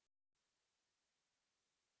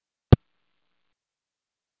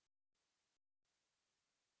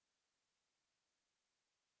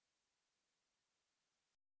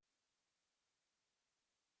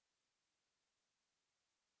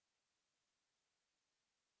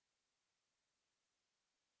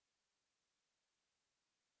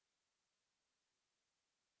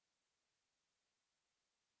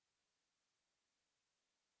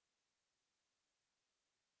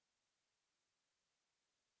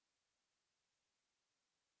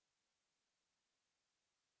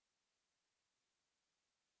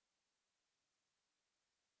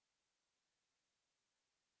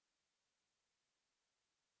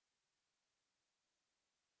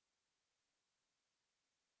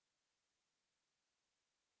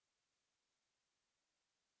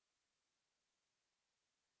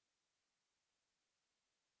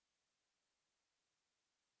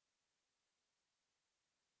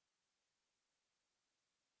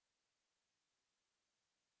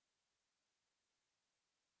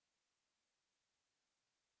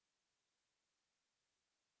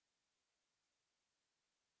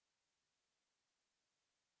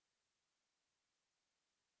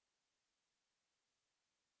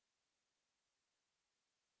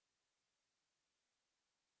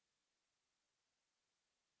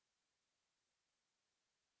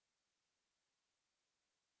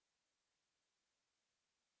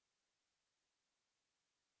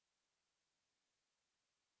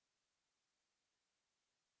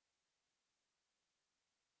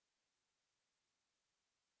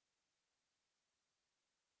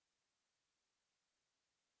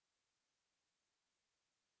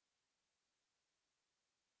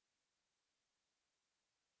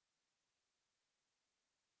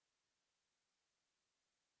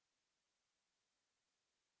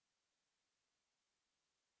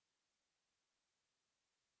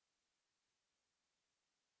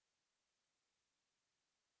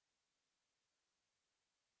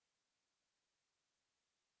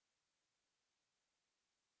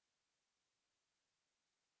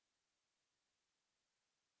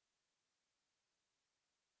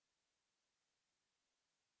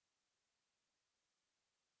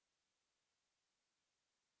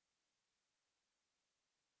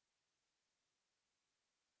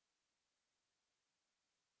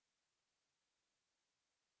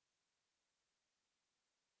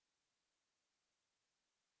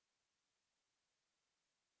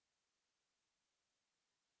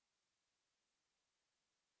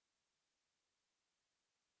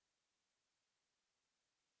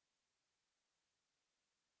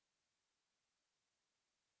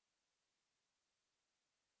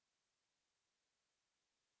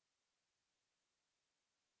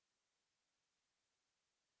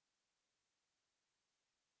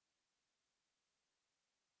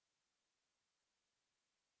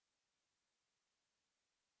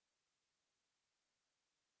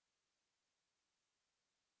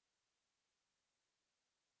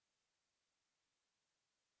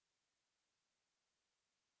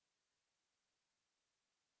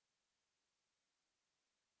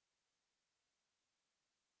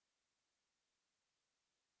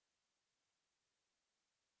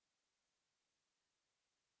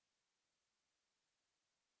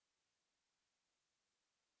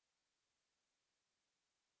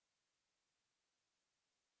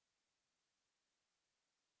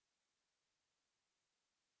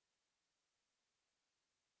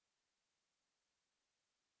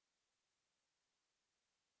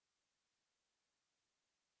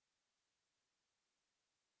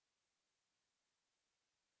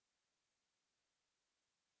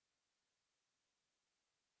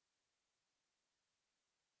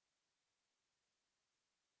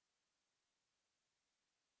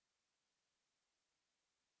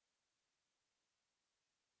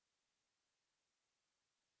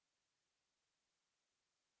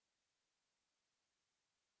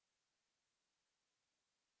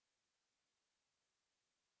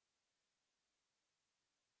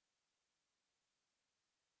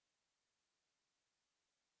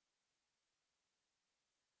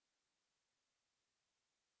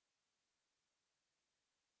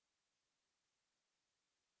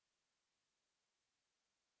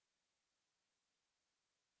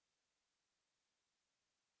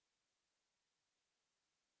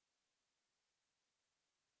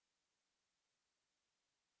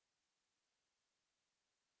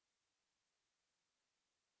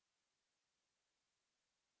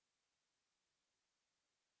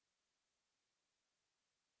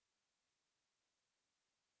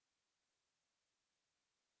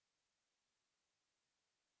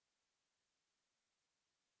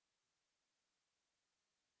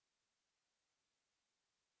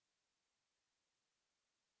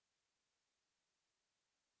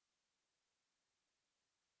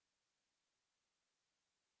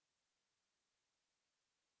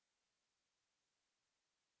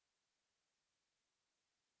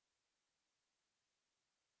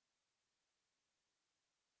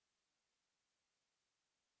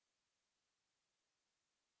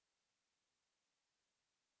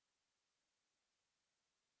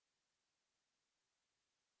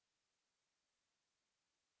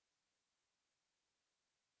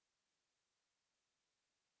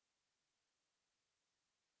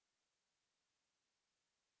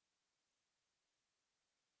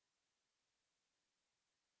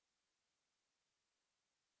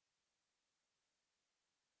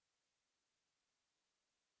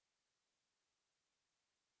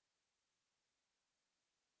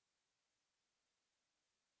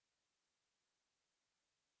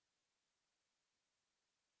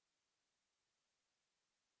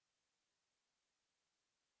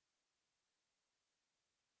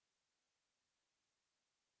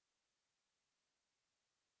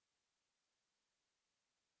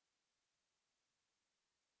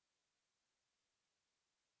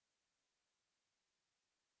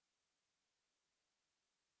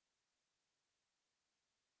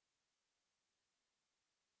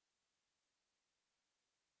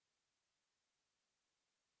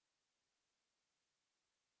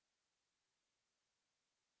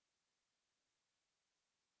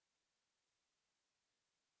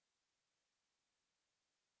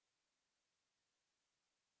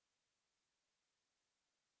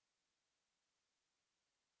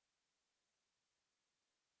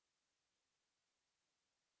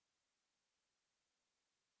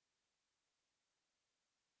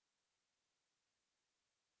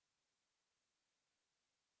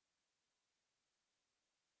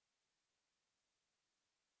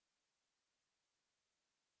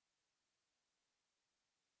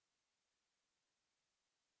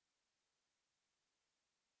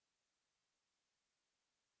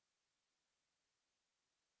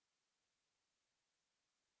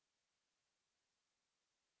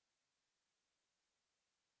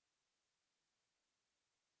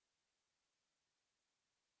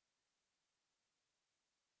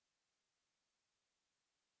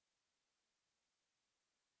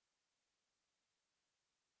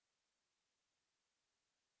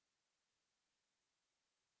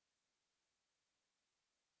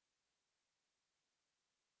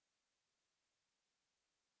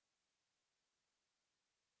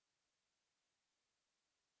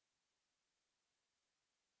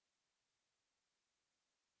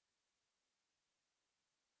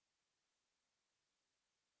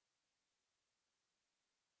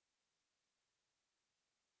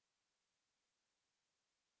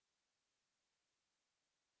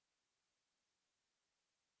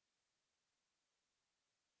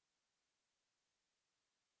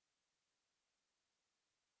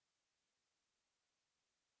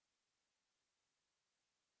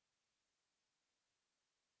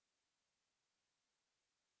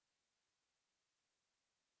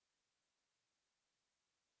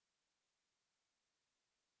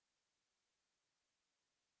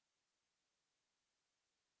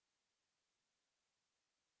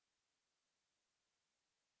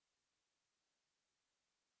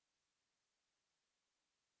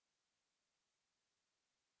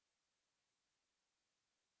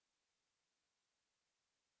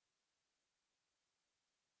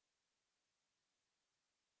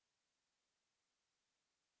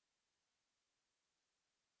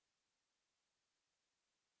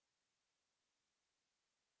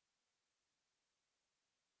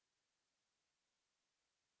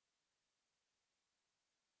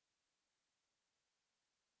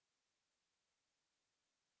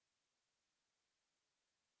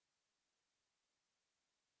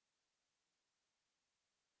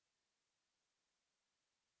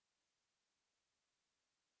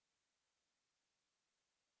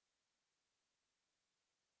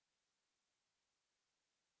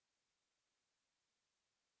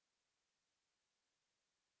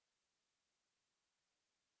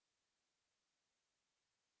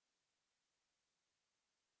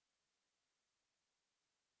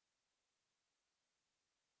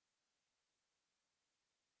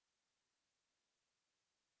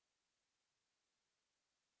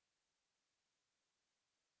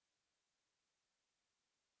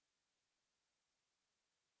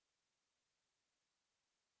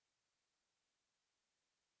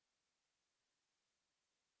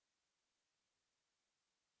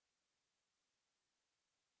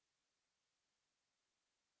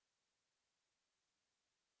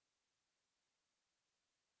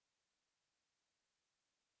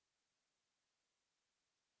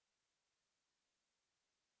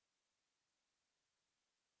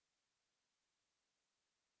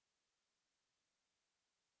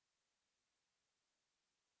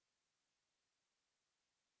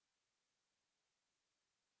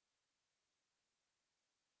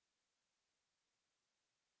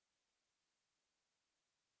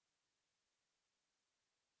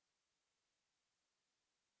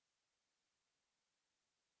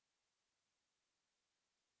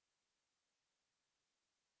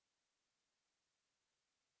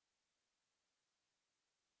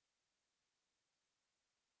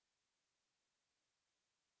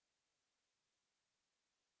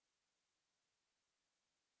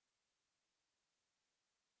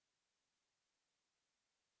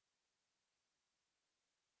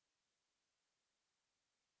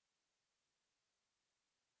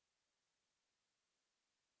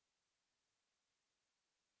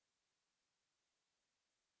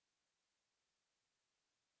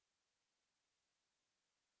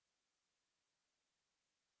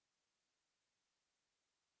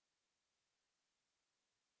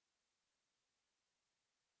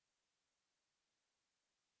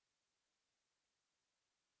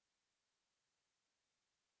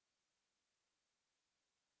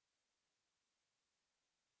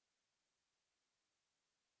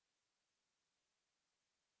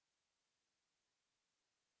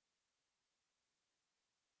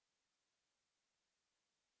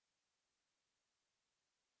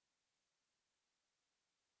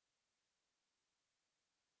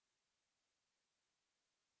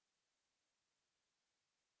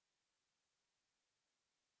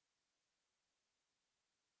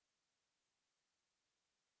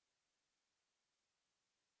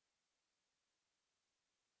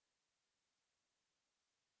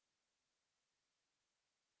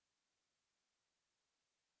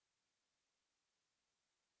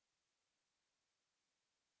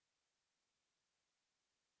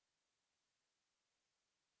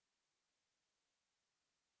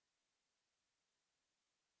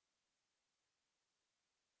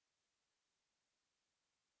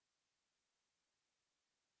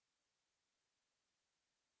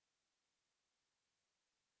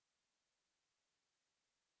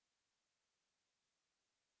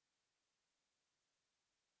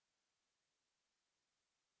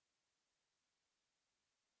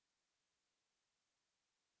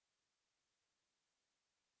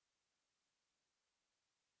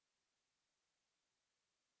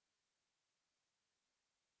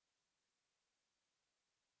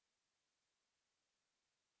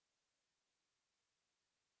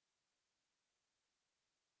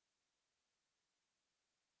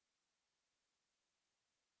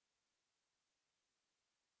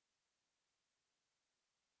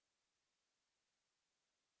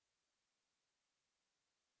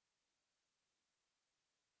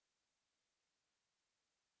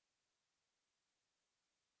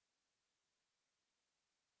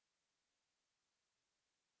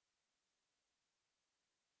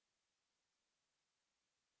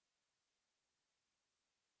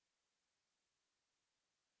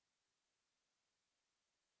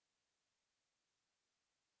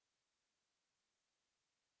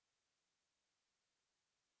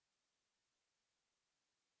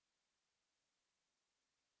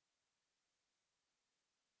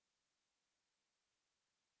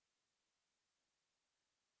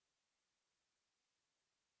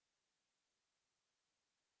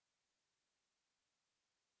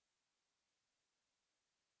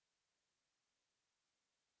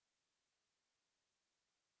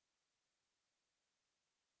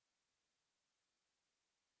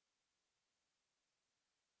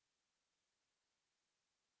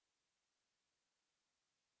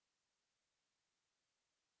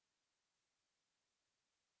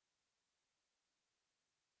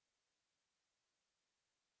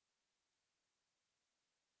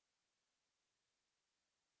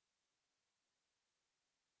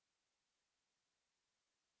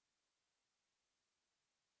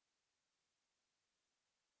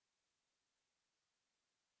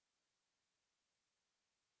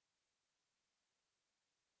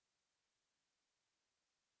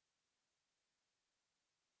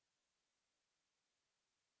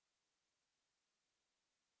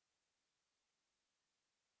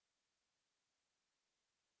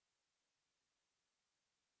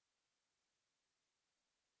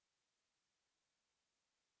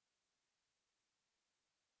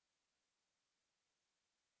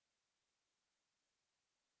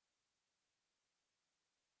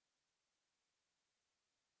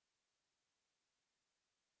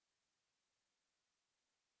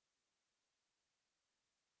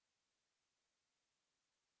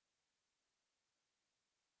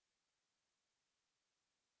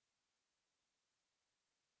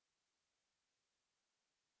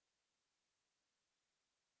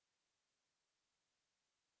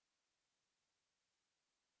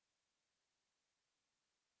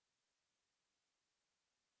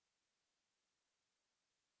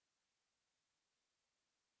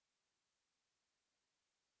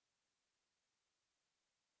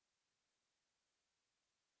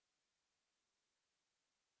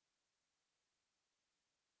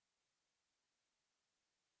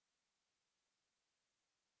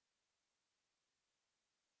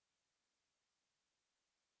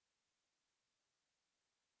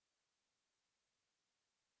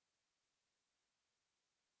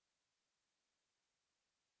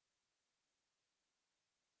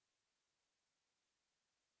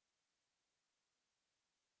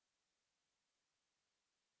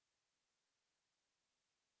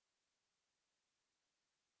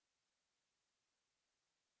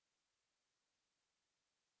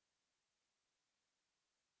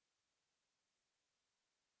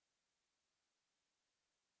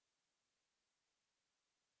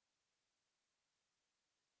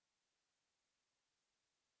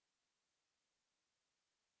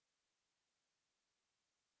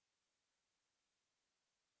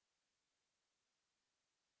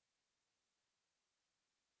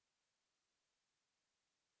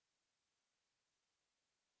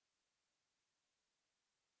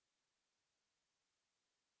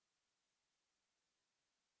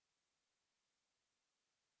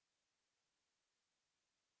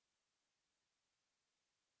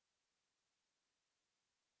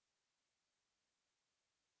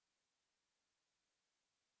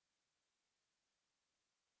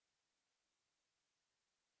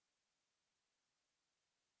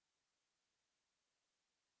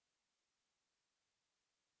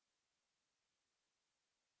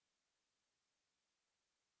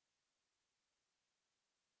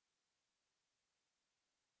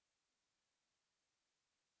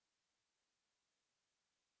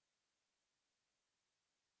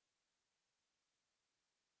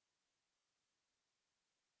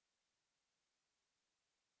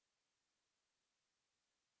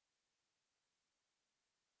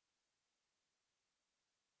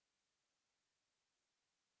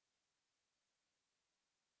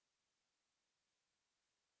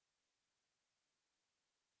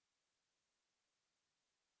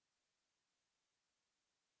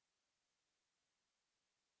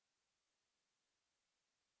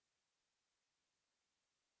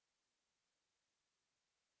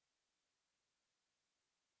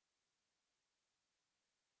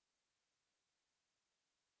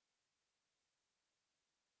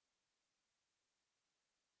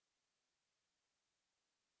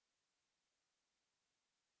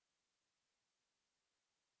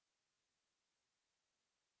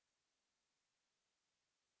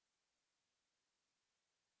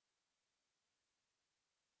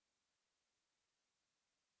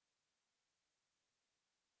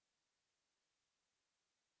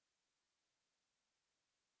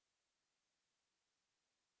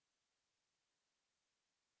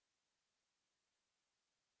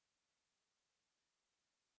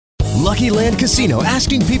 Lucky Land Casino,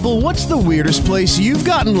 asking people, what's the weirdest place you've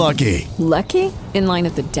gotten lucky? Lucky? In line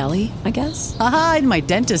at the deli, I guess? Aha, in my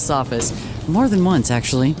dentist's office. More than once,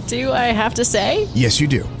 actually. Do I have to say? Yes, you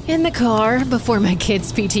do. In the car before my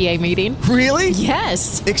kids' PTA meeting. Really?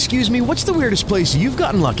 Yes. Excuse me, what's the weirdest place you've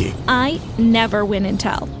gotten lucky? I never win and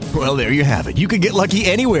tell. Well, there you have it. You can get lucky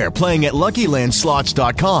anywhere, playing at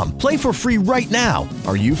LuckyLandSlots.com. Play for free right now.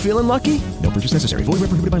 Are you feeling lucky? No purchase necessary. Void where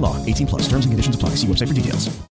prohibited by law. 18+. Terms and conditions apply. See website for details.